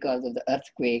rivers, because of the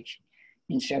earthquake,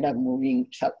 instead of moving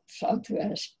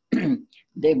southwest,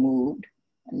 they moved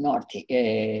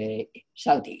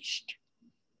southeast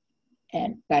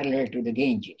and parallel to the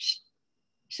Ganges.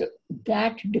 So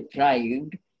that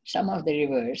deprived some of the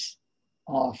rivers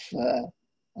of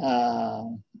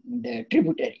the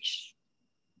tributaries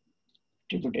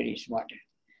water.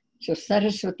 So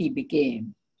Saraswati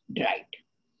became dried.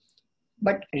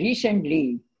 But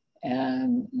recently,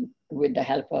 with the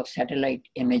help of satellite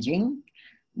imaging,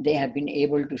 they have been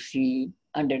able to see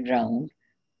underground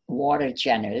water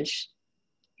channels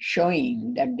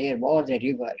showing that there was a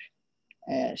river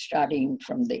starting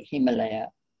from the Himalaya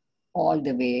all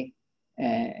the way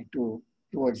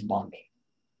towards Bombay.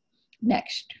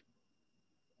 Next.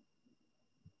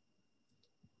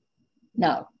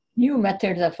 Now, new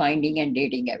methods of finding and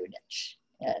dating evidence.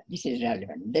 This is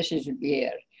relevant. This is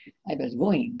where I was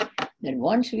going. That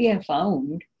once we have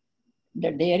found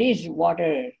that there is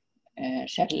water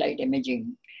satellite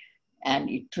imaging, and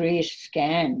it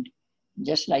scanned,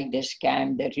 just like they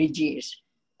scanned the ridges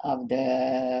of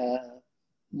that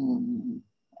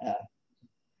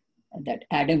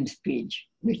Adams Ridge,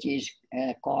 which is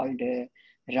called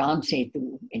Ram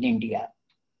Setu in India.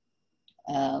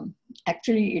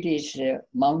 Actually, it is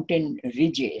mountain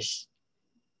ridges,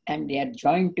 and they are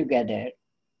joined together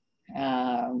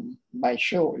by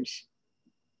shoals,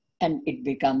 and it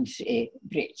becomes a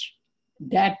bridge.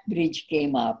 That bridge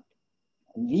came up.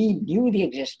 We knew the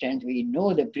existence, we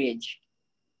know the bridge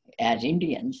as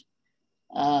Indians,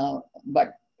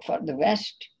 but for the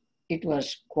West, it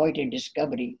was quite a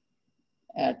discovery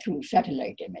through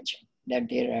satellite imaging, that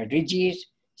there are ridges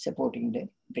supporting the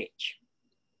bridge.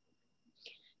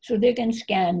 So they can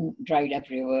scan dried up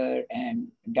river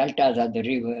and deltas of the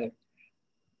river,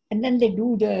 and then they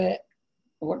do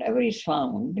whatever is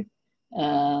found.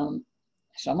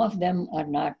 Some of them are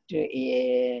not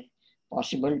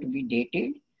possible to be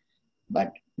dated,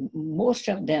 but most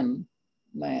of them,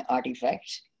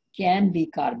 artifacts, can be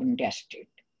carbon tested,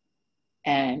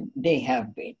 and they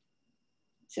have been.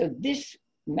 So this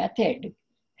method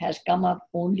has come up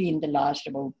only in the last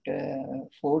about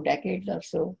 4 decades or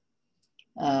so.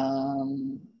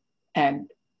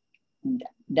 And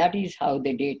that is how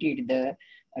they dated the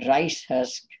rice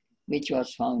husk, which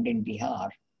was found in Bihar.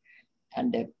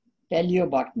 And the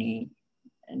paleobotany,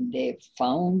 and they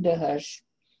found the husk,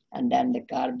 and then the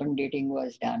carbon dating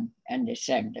was done, and they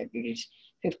said that it is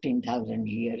 15,000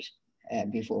 years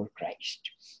before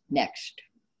Christ. Next.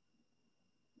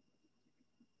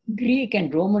 Greek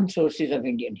and Roman sources of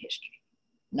Indian history.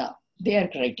 Now, their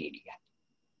criteria.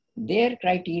 Their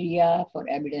criteria for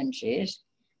evidence is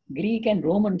Greek and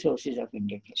Roman sources of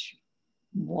Indian history.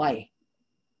 Why?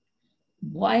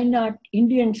 Why not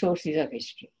Indian sources of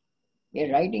history?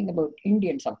 They're writing about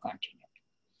Indian subcontinent.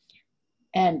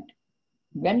 And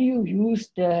when you use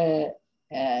the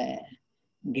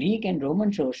Greek and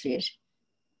Roman sources,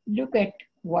 look at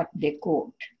what they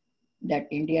quote, that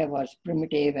India was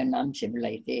primitive and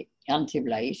uncivilized.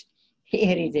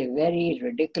 Here is a very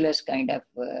ridiculous kind of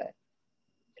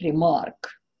remark.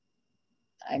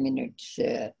 I mean, it's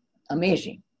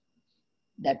amazing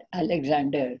that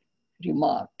Alexander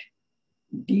remarked,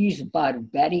 these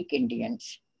barbaric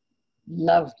Indians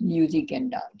loved music and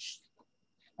dance.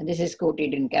 And this is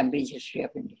quoted in Cambridge History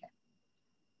of India,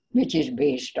 which is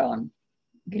based on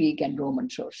Greek and Roman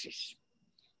sources.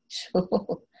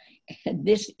 So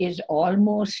this is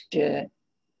almost,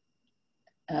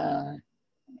 I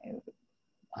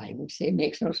would say,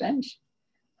 makes no sense.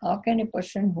 How can a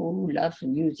person who loves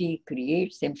music,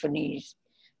 creates symphonies,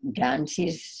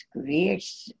 dances,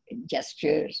 creates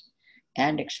gestures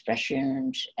and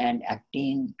expressions and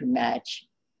acting to match,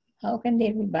 how can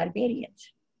they be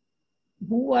barbarians?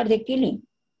 Who are they killing?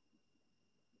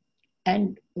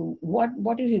 And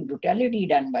what is the brutality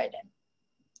done by them?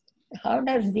 how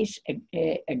does this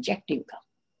adjective come?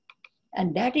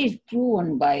 And that is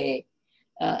proven by,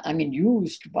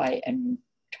 used by an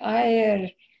entire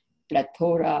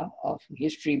plethora of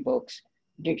history books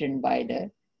written by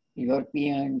the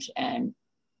Europeans and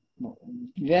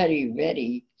very,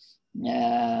 very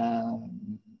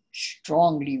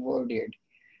strongly worded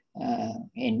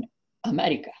in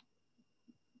America.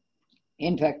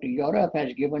 In fact, Europe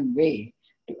has given way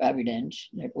to evidence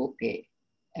that, okay,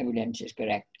 evidence is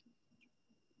correct.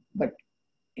 But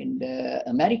in the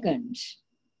Americans,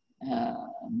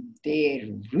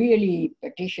 they really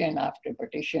petition after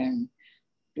petition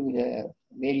to the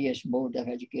various boards of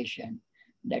education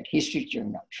that history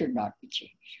should not be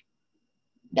changed.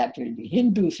 That will be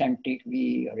Hindu-centric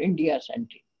view or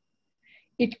India-centric.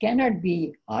 It cannot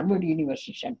be Harvard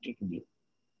University-centric view.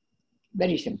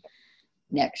 Very simple.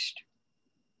 Next.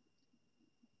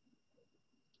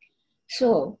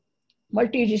 So,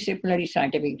 multidisciplinary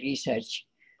scientific research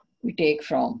we take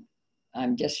from,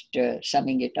 I'm just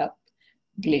summing it up,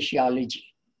 glaciology.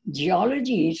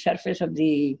 Geology is surface of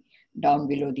the, down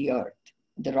below the earth,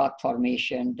 the rock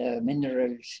formation, the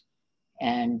minerals,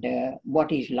 and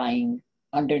what is lying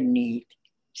underneath,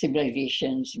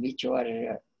 civilizations which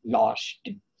were lost.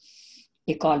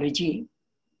 Ecology,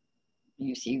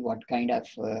 you see what kind of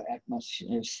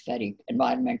atmospheric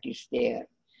environment is there.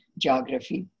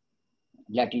 Geography,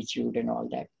 latitude and all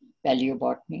that.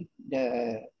 Paleobotany,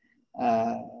 the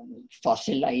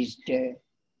fossilized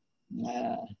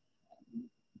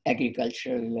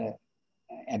agricultural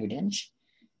evidence.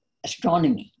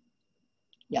 Astronomy,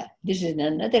 yeah, this is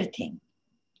another thing.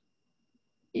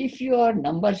 If your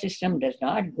number system does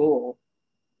not go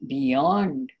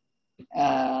beyond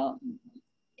a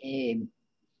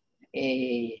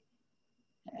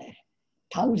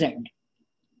 1,000,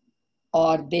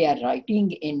 or they are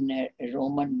writing in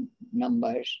Roman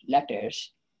numbers,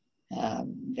 letters,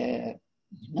 the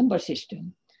number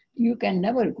system, you can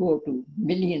never go to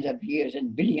millions of years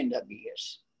and billions of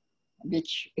years,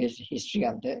 which is history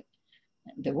of the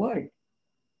world.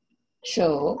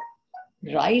 So,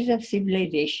 rise of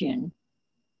civilization,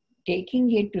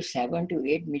 taking it to 7 to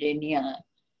 8 millennia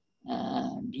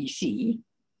BC,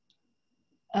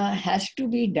 has to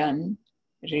be done,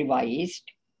 revised,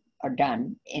 or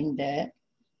done in the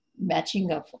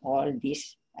matching of all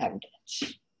this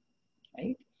evidence,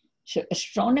 right? So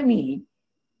astronomy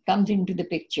comes into the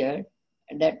picture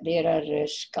that there are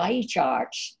sky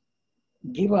charts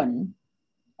given,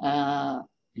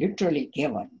 literally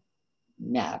given,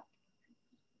 map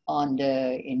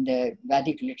in the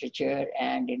Vedic literature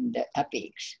and in the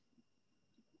epics.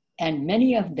 And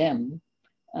many of them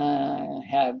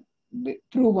have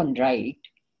proven right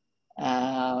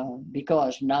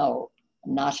because now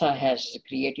NASA has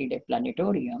created a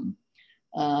planetarium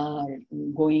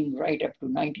going right up to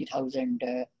 90,000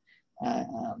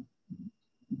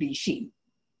 BC.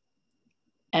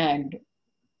 And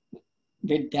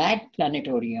with that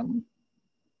planetarium,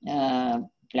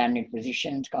 planet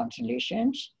positions,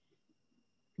 constellations,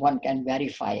 one can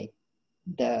verify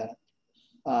the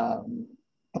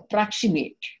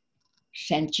approximate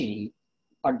century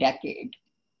or decade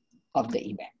of the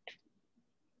event.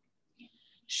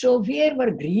 So where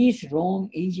were Greece, Rome,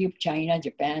 Egypt, China,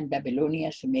 Japan,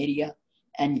 Babylonia, Sumeria,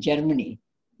 and Germany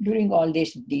during all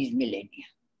these millennia?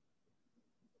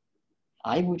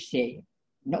 I would say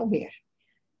nowhere.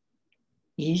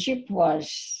 Egypt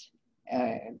was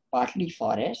partly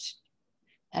forest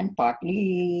and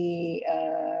partly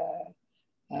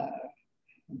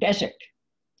desert.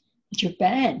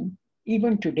 Japan,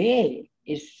 even today,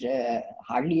 is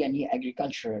hardly any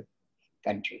agricultural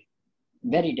country.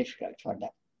 Very difficult for them.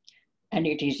 And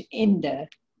it is in the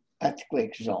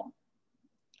earthquake zone.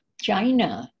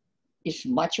 China is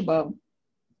much above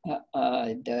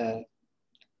the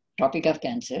Tropic of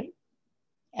Cancer,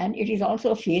 and it is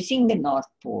also facing the North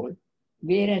Pole,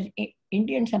 whereas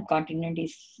Indian subcontinent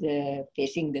is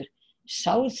facing the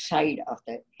south side of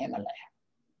the Himalaya.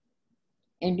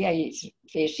 India is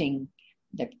facing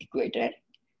the equator.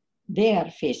 They are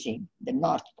facing the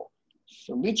North Pole.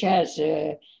 So which has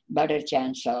a better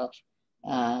chance of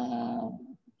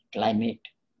climate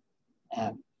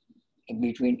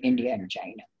between India and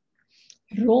China.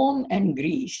 Rome and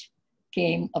Greece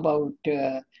came about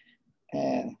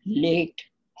late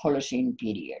Holocene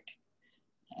period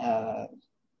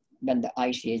when the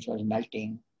ice age was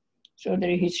melting. So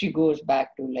their history goes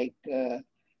back to like,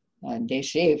 they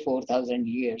say 4,000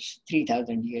 years,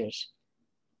 3,000 years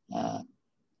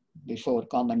before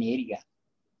Common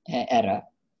Era.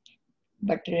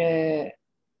 But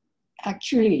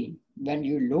actually, when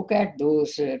you look at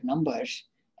those numbers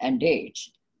and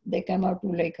dates, they come out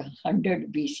to like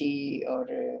 100 BC or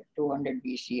 200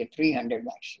 BC or 300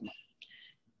 maximum.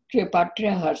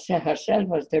 Cleopatra herself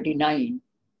was 39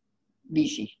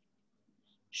 BC.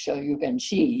 So you can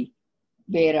see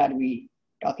where are we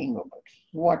talking about?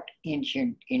 What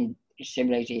ancient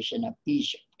civilization of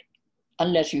Egypt?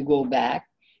 Unless you go back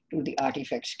to the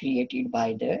artifacts created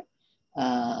by the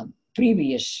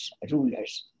previous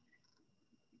rulers.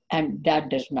 And that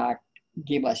does not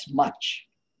give us much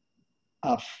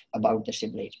about the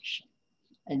civilization.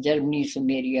 And Germany,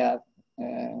 Sumeria,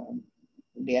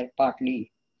 they are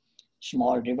partly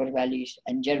small river valleys,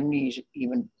 and Germany is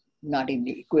even not in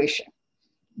the equation.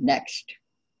 Next.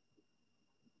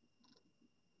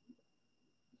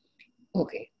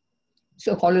 Okay,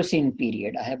 so Holocene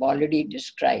period, I have already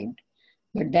described,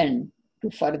 but then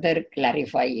to further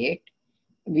clarify it,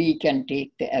 we can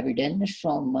take the evidence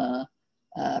from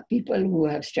people who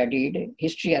have studied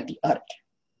history of the earth.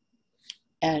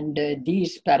 And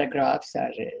these paragraphs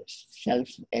are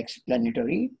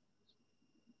self-explanatory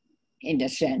in the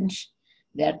sense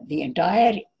that the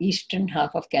entire eastern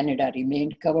half of Canada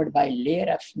remained covered by a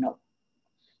layer of snow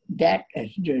that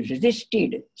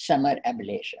resisted summer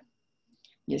ablation.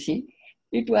 You see,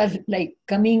 it was like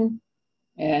coming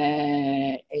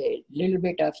a little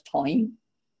bit of thawing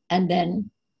and then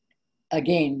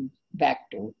again back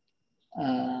to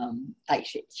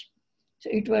ice age. So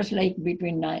it was like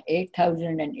between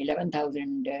 8,000 and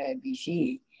 11,000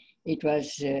 BC, it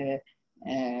was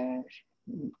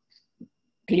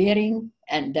clearing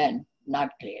and then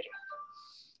not clearing.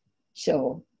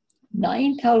 So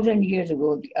 9,000 years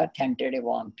ago, the earth entered a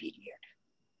warm period,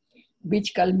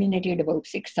 which culminated about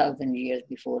 6,000 years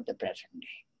before the present day.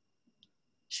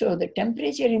 So the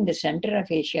temperature in the center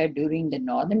of Asia during the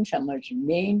northern summers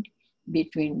remained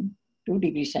between 2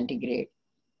 degrees centigrade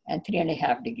and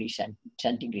 3.5 degrees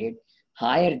centigrade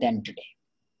higher than today.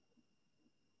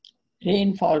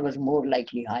 Rainfall was more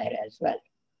likely higher as well.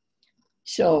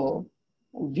 So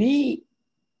we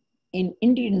in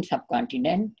Indian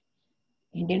subcontinent,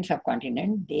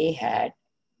 they had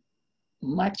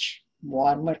much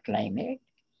warmer climate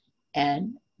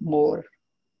and more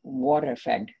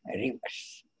water-fed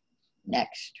rivers.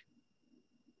 Next.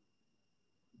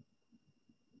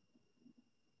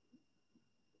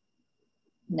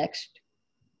 Next.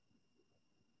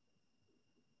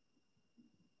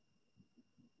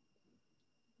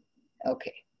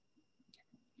 Okay.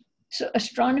 So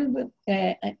astronomy,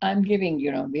 I'm giving,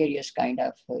 various kind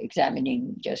of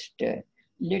examining just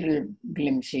little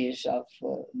glimpses of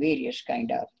various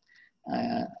kind of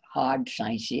hard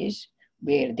sciences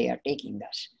where they are taking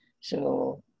us.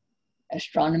 So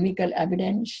astronomical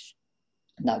evidence,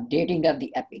 now dating of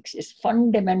the epochs is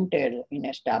fundamental in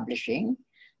establishing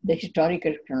the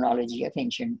historical chronology of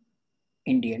ancient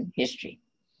Indian history,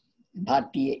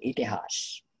 Bharatiya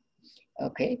Itihas.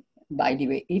 Okay, by the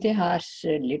way, Itihas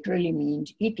literally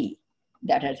means iti,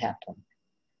 that has happened.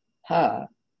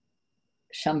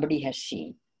 Somebody has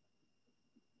seen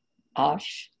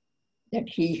us, that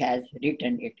he has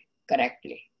written it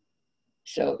correctly.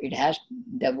 So it has,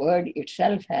 the word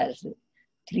itself has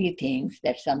three things: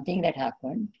 that something that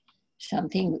happened,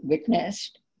 something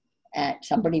witnessed, and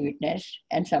somebody witnessed,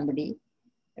 and somebody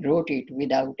wrote it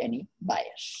without any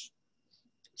bias.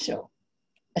 So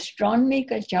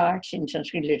astronomical charts in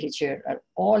Sanskrit literature are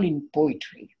all in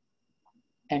poetry.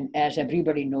 And as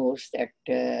everybody knows that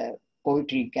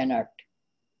poetry cannot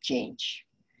change.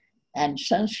 And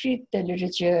Sanskrit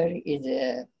literature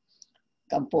is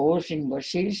composed in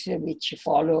verses which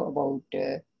follow about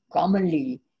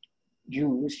commonly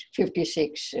used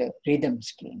 56 rhythm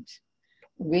schemes.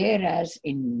 Whereas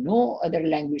in no other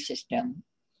language system,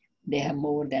 they have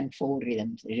more than 4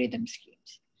 rhythm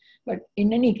schemes. But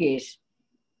in any case,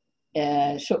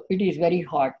 so it is very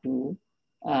hard to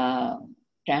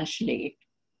translate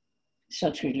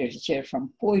Sanskrit literature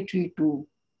from poetry to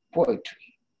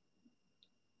poetry.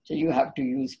 So you have to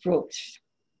use prose.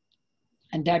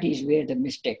 And that is where the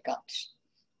mistake comes,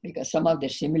 because some of the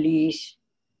similes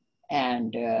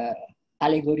and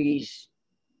allegories,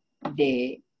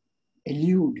 they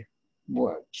elude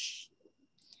words.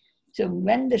 So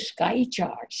when the sky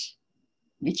charts,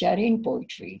 which are in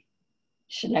poetry,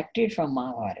 selected from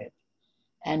Mahabharata,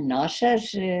 and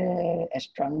NASA's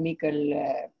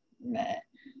astronomical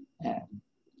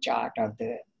chart of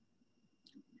the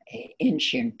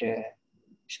ancient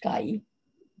sky,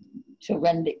 so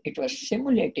when it was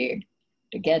simulated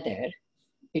together,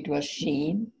 it was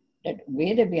seen that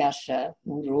Vedavyasa,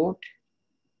 who wrote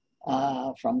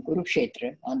from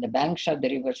Kurukshetra on the banks of the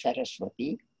river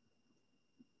Saraswati,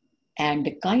 and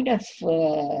the kind of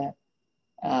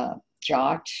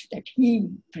charts that he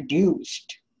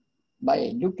produced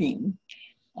by looking,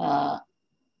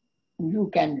 you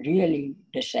can really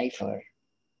decipher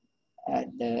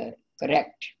the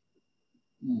correct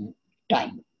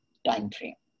time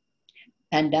frame.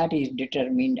 And that is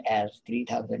determined as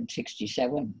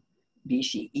 3067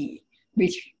 BCE,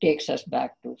 which takes us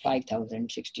back to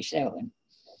 5067.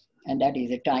 And that is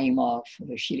the time of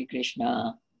Shri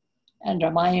Krishna, and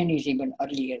Ramayana is even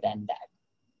earlier than that.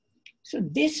 So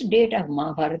this date of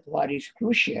Mahabharata war is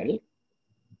crucial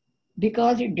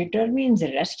because it determines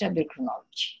the rest of the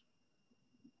chronology.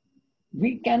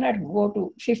 We cannot go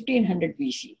to 1500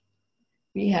 BC.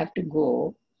 We have to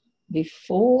go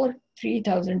before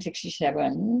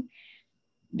 3067.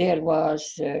 There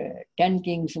was 10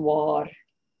 Kings War.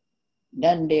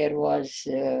 Then there was,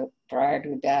 prior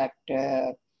to that,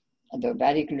 the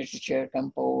Vedic literature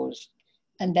composed.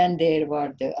 And then there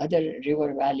were the other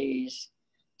river valleys.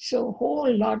 So a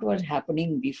whole lot was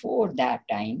happening before that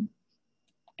time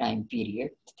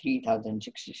period,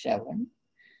 3067.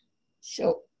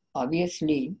 So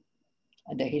obviously,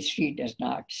 the history does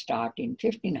not start in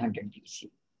 1500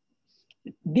 BC.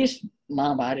 This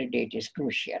Mahabharata date is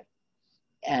crucial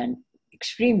and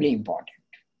extremely important.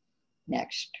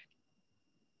 Next.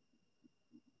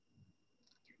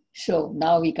 So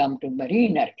now we come to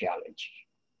marine archaeology.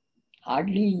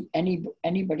 Hardly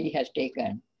anybody has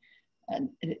taken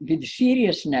with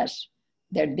seriousness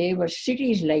that there were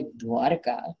cities like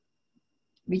Dwarka,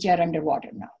 which are underwater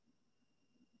now.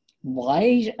 Why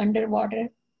is underwater?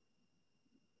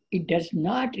 It does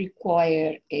not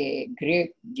require a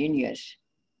great genius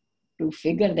to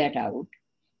figure that out.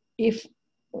 If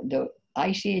the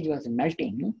ice age was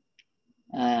melting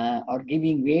or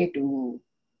giving way to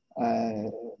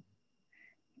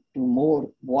more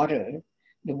water,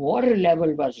 the water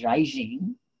level was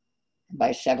rising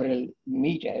by several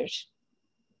meters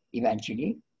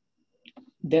eventually.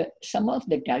 Some of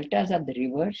the deltas of the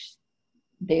rivers,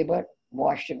 they were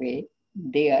washed away.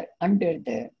 They are under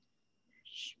the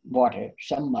water,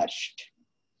 submerged.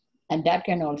 And that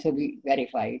can also be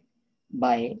verified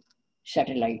by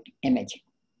satellite imaging.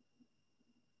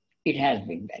 It has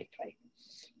been verified.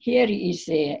 Here is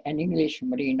an English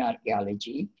marine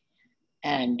archaeology,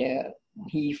 and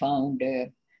he found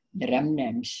the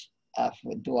remnants of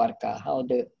Dwarka, how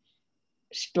the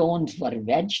stones were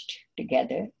wedged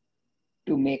together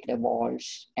to make the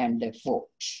walls and the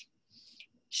forts.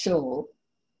 So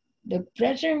the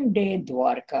present day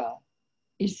Dwarka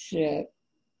is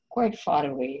quite far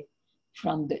away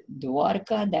from the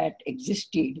Dwarka that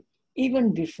existed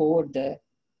even before the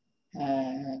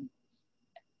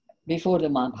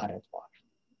Mahabharata war.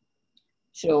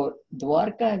 So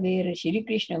Dwarka, where Shri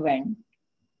Krishna went,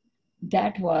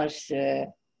 that was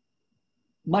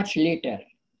much later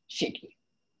city.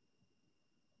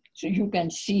 So you can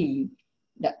see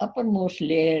the uppermost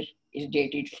layer is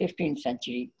dated 15th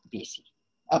century BC,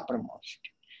 uppermost.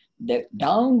 The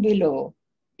down below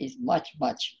is much,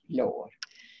 much lower.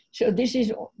 So this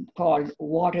is called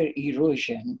water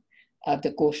erosion of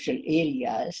the coastal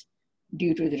areas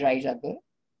due to the rise of the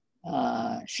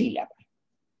sea level.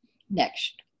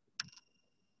 Next.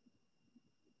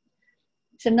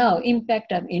 So now,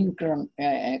 impact of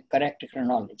incorrect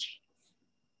chronology.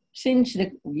 Since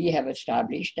we have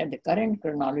established that the current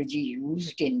chronology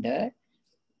used in the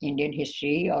Indian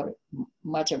history or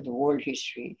much of the world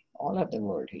history, all of the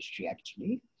world history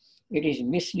actually, it is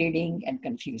misleading and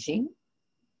confusing,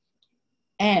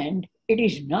 and it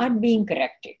is not being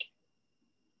corrected.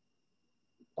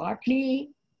 Partly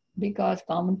because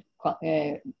common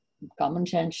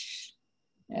sense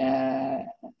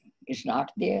is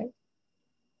not there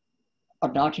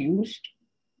or not used.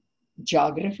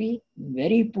 Geography,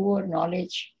 very poor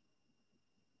knowledge,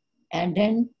 and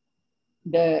then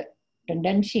the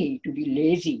tendency to be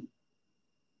lazy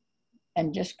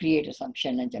and just create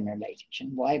assumption and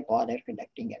generalization. Why bother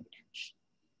collecting evidence?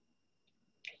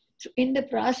 So in the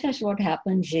process, what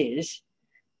happens is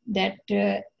that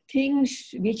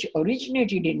things which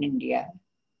originated in India,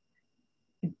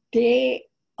 they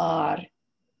are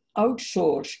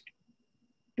outsourced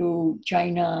to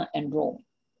China and Rome.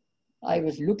 I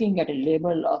was looking at a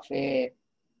label of a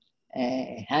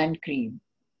hand cream,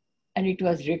 and it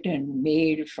was written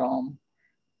made from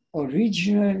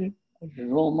original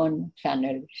Roman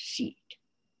fennel seed.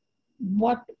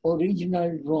 What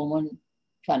original Roman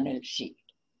fennel seed?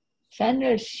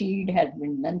 Fennel seed has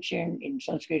been mentioned in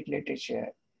Sanskrit literature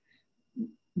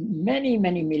many,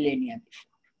 many millennia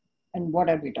before. And what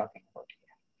are we talking about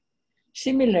here?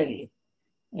 Similarly,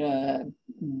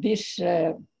 this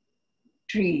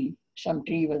tree, some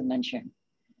tree was mentioned.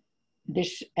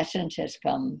 This essence has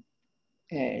come,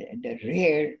 the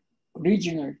rare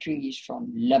original trees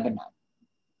from Lebanon.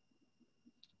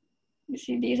 You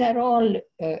see, these are all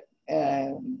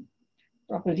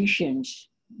propositions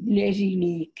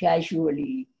lazily,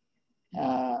 casually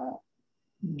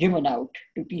given out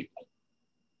to people.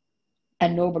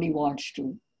 And nobody wants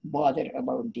to bother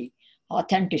about the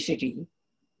authenticity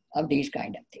of these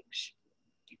kind of things.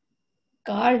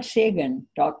 Carl Sagan,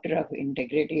 doctor of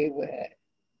integrative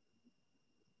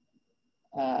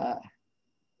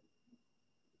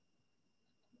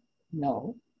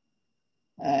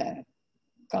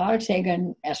Carl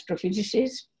Sagan,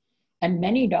 astrophysicist, and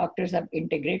many doctors of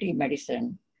integrative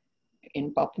medicine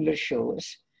in popular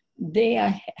shows,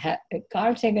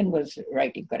 Carl Sagan was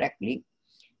writing correctly,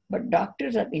 but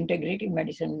doctors of integrative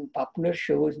medicine popular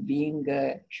shows being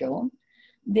shown,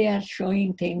 they are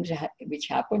showing things which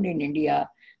happened in India.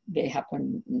 They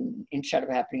happen, instead of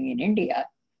happening in India,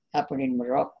 happened in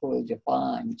Morocco,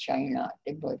 Japan, China,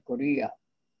 Tibet, Korea,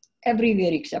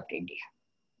 everywhere except India.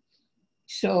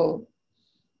 So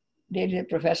there is a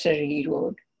professor, he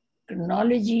wrote,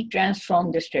 chronology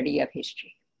transformed the study of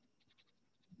history.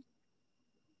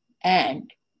 And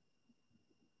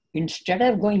instead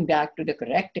of going back to the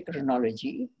correct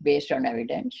chronology based on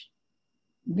evidence,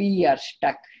 we are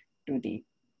stuck to the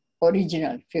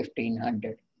original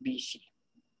 1500 BC.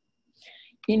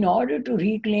 In order to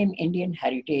reclaim Indian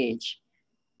heritage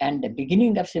and the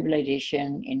beginning of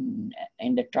civilization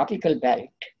in the tropical belt,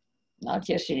 not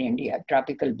just in India,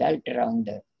 tropical belt around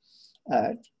the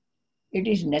earth, it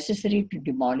is necessary to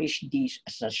demolish these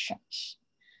assertions.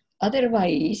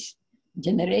 Otherwise,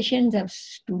 generations of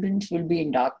students will be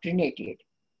indoctrinated,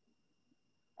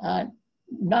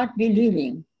 not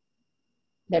believing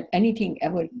that anything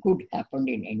ever good happened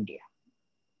in India.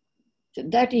 So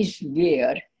that is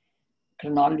where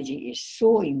chronology is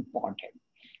so important.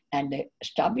 And the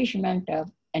establishment of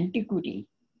antiquity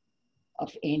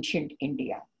of ancient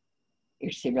India,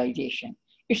 its civilization,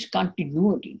 its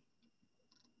continuity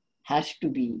has to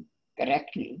be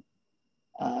correctly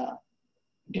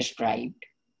described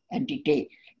and detailed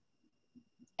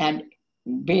and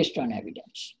based on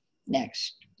evidence.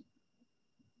 Next.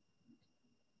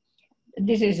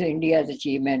 This is India's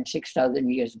achievement 6,000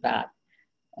 years back.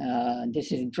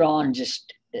 This is bronze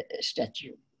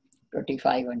statue,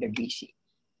 2500 BC.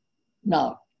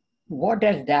 Now, what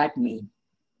does that mean?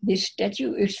 This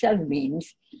statue itself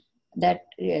means that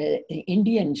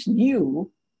Indians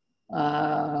knew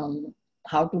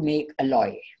how to make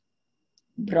alloy.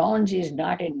 Bronze is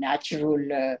not a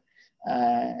natural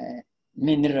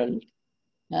mineral.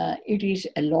 It is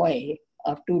alloy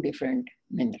of two different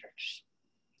minerals.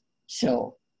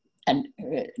 So, and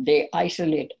they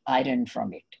isolate iron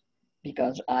from it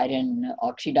because iron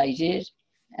oxidizes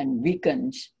and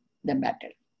weakens the metal.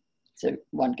 So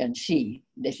one can see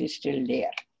this is still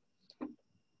there.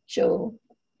 So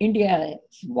India's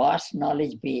vast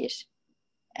knowledge base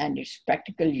and its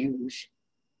practical use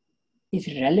is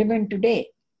relevant today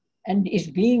and is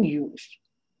being used.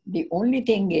 The only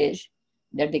thing is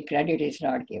that the credit is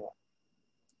not given.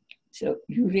 So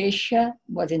Eurasia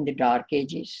was in the Dark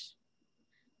Ages.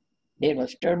 There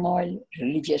was turmoil,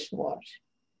 religious wars.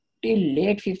 Till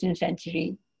late 15th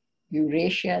century,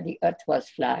 Eurasia, the earth was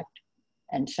flat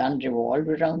and sun revolved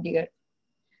around the earth.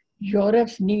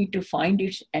 Europe's need to find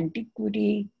its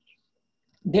antiquity,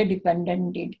 they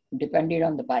depended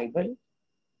on the Bible,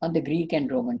 on the Greek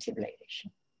and Roman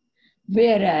civilization.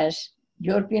 Whereas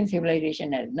European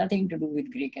civilization has nothing to do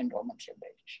with Greek and Roman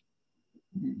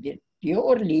civilization.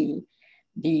 Purely,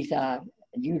 these are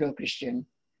Euro-Christian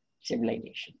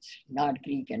civilizations, not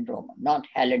Greek and Roman, not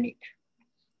Hellenic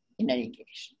in any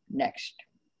case. Next.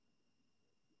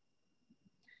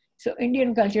 So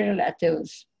Indian cultural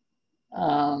ethos,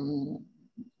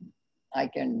 I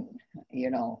can,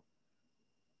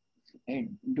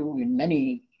 do in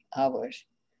many hours.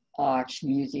 Arts,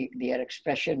 music, they are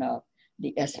expression of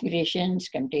the aspirations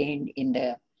contained in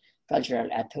the cultural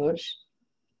ethos.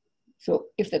 So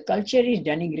if the culture is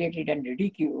denigrated and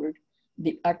ridiculed,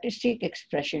 the artistic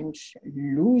expressions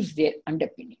lose their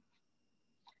underpinning.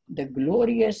 The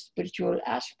glorious spiritual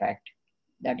aspect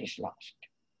that is lost.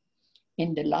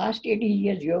 In the last 80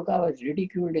 years, yoga was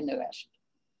ridiculed in the West.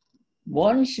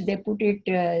 Once they put it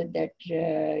that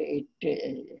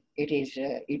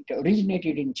it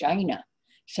originated in China,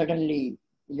 suddenly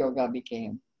yoga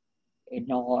became a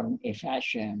norm, a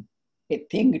fashion, a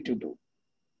thing to do.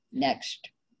 Next.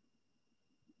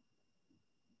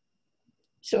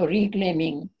 So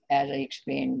reclaiming, as I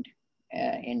explained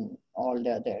in all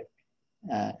the other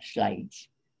slides,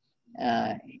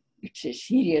 it's a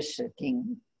serious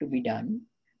thing to be done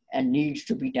and needs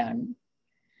to be done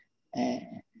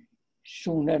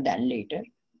sooner than later.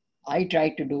 I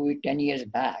tried to do it 10 years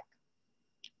back,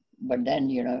 but then,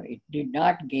 it did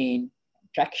not gain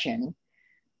traction,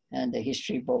 and the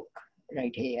history book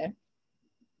right here,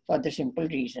 for the simple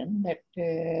reason that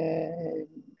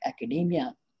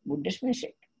academia would dismiss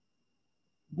it,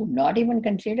 would not even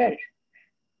consider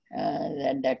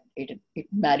that it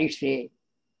merits a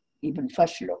even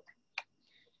first look.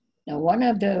 Now, one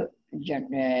of the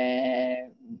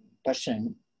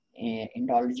person,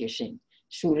 Indologist,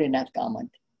 Suryanath Kamath,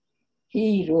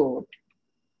 he wrote,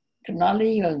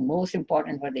 chronology was most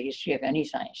important for the history of any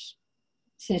science.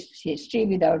 History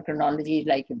without chronology is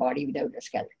like a body without a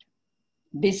skeleton.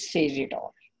 This says it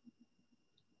all.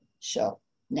 So,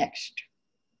 next.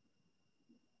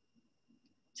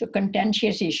 So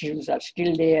contentious issues are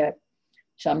still there.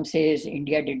 Some says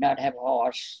India did not have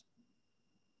horse.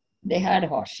 They had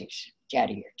horses,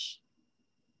 chariots.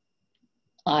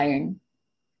 Iron,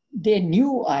 they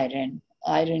knew iron.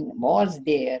 Iron was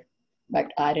there,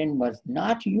 but iron was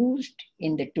not used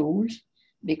in the tools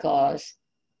because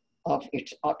of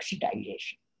its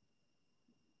oxidization.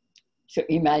 So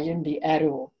imagine the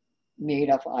arrow made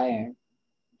of iron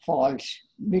falls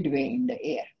midway in the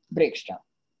air, breaks down.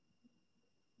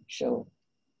 So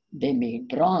they made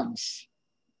bronze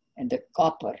and the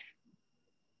copper.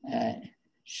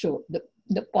 So the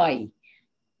pi,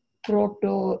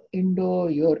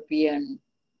 Proto-Indo-European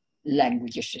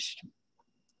language system.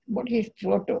 What is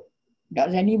proto?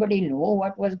 Does anybody know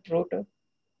what was proto?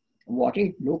 What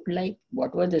it looked like?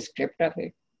 What was the script of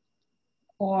it?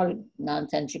 All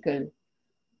nonsensical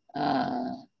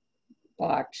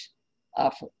parts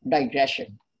of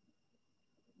digression.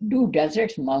 Do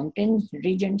deserts, mountains,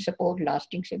 regions support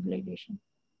lasting civilization?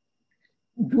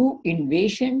 Do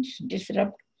invasions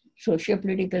disrupt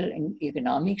socio-political and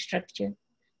economic structure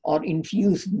or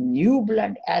infuse new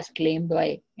blood as claimed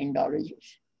by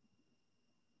Indologists?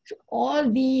 So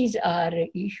all these are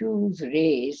issues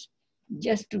raised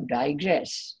just to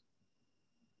digress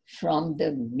from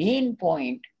the main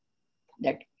point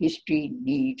that history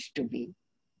needs to be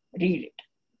rewritten.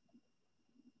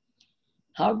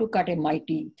 How to cut a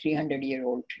mighty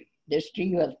 300-year-old tree. This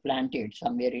tree was planted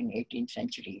somewhere in 18th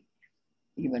century,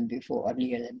 even before,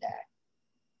 earlier than that.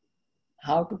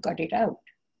 How to cut it out?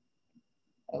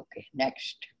 Okay,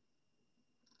 next.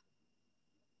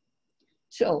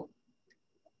 So,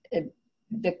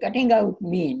 the cutting out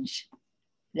means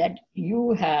that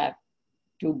you have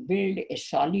to build a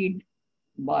solid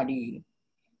body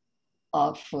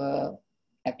of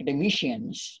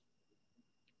academicians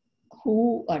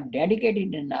who are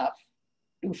dedicated enough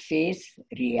to face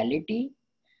reality,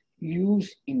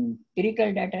 use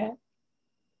empirical data,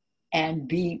 and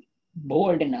be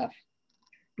bold enough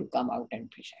to come out and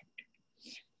present.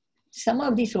 Some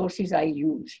of the sources I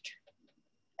used,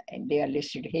 and they are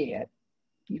listed here.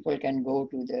 People can go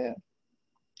to the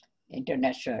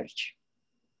internet search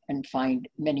and find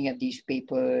many of these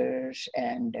papers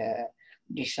and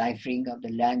deciphering of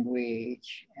the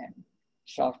language and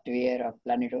software of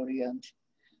planetariums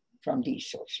from these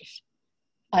sources.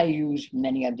 I use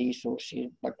many of these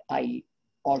sources, but I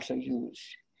also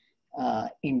use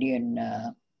Indian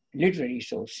literary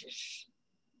sources.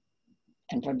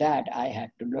 And for that, I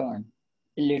had to learn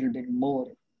a little bit more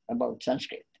about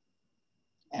Sanskrit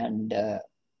and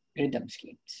rhythm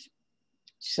schemes.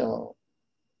 So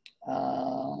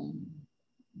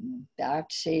that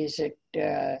says it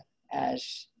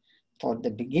as for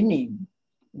the beginning,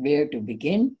 where to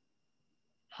begin,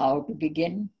 how to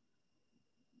begin,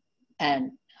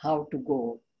 and how to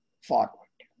go forward.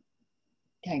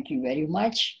 Thank you very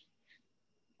much.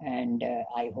 And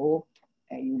I hope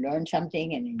you learned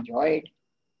something and enjoyed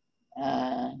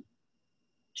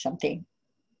something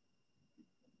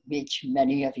which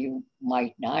many of you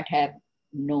might not have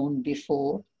known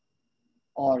before,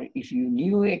 or if you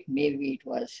knew it, maybe it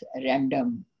was a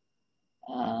random,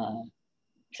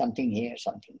 something here,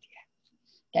 something there.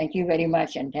 Thank you very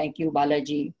much, and thank you,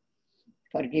 Balaji,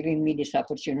 for giving me this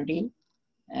opportunity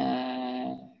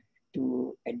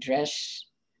to address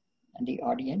the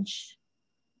audience.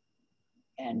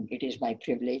 And it is my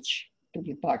privilege to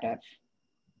be part of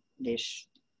this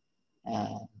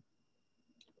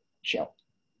show.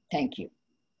 Thank you.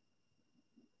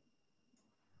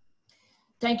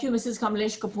 Thank you, Mrs.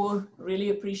 Kamlesh Kapur. Really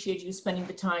appreciate you spending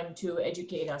the time to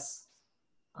educate us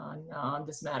on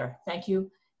this matter. Thank you.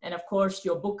 And of course,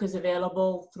 your book is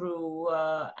available through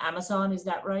Amazon, is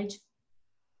that right?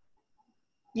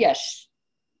 Yes.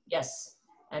 Yes.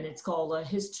 And it's called A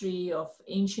History of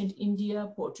Ancient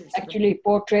India, Portraits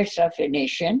Portraits of a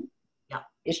Nation. Yeah.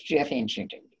 History of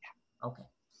Ancient India. Okay.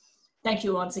 Thank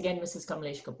you once again, Mrs.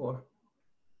 Kamlesh Kapur.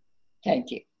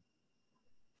 Thank you.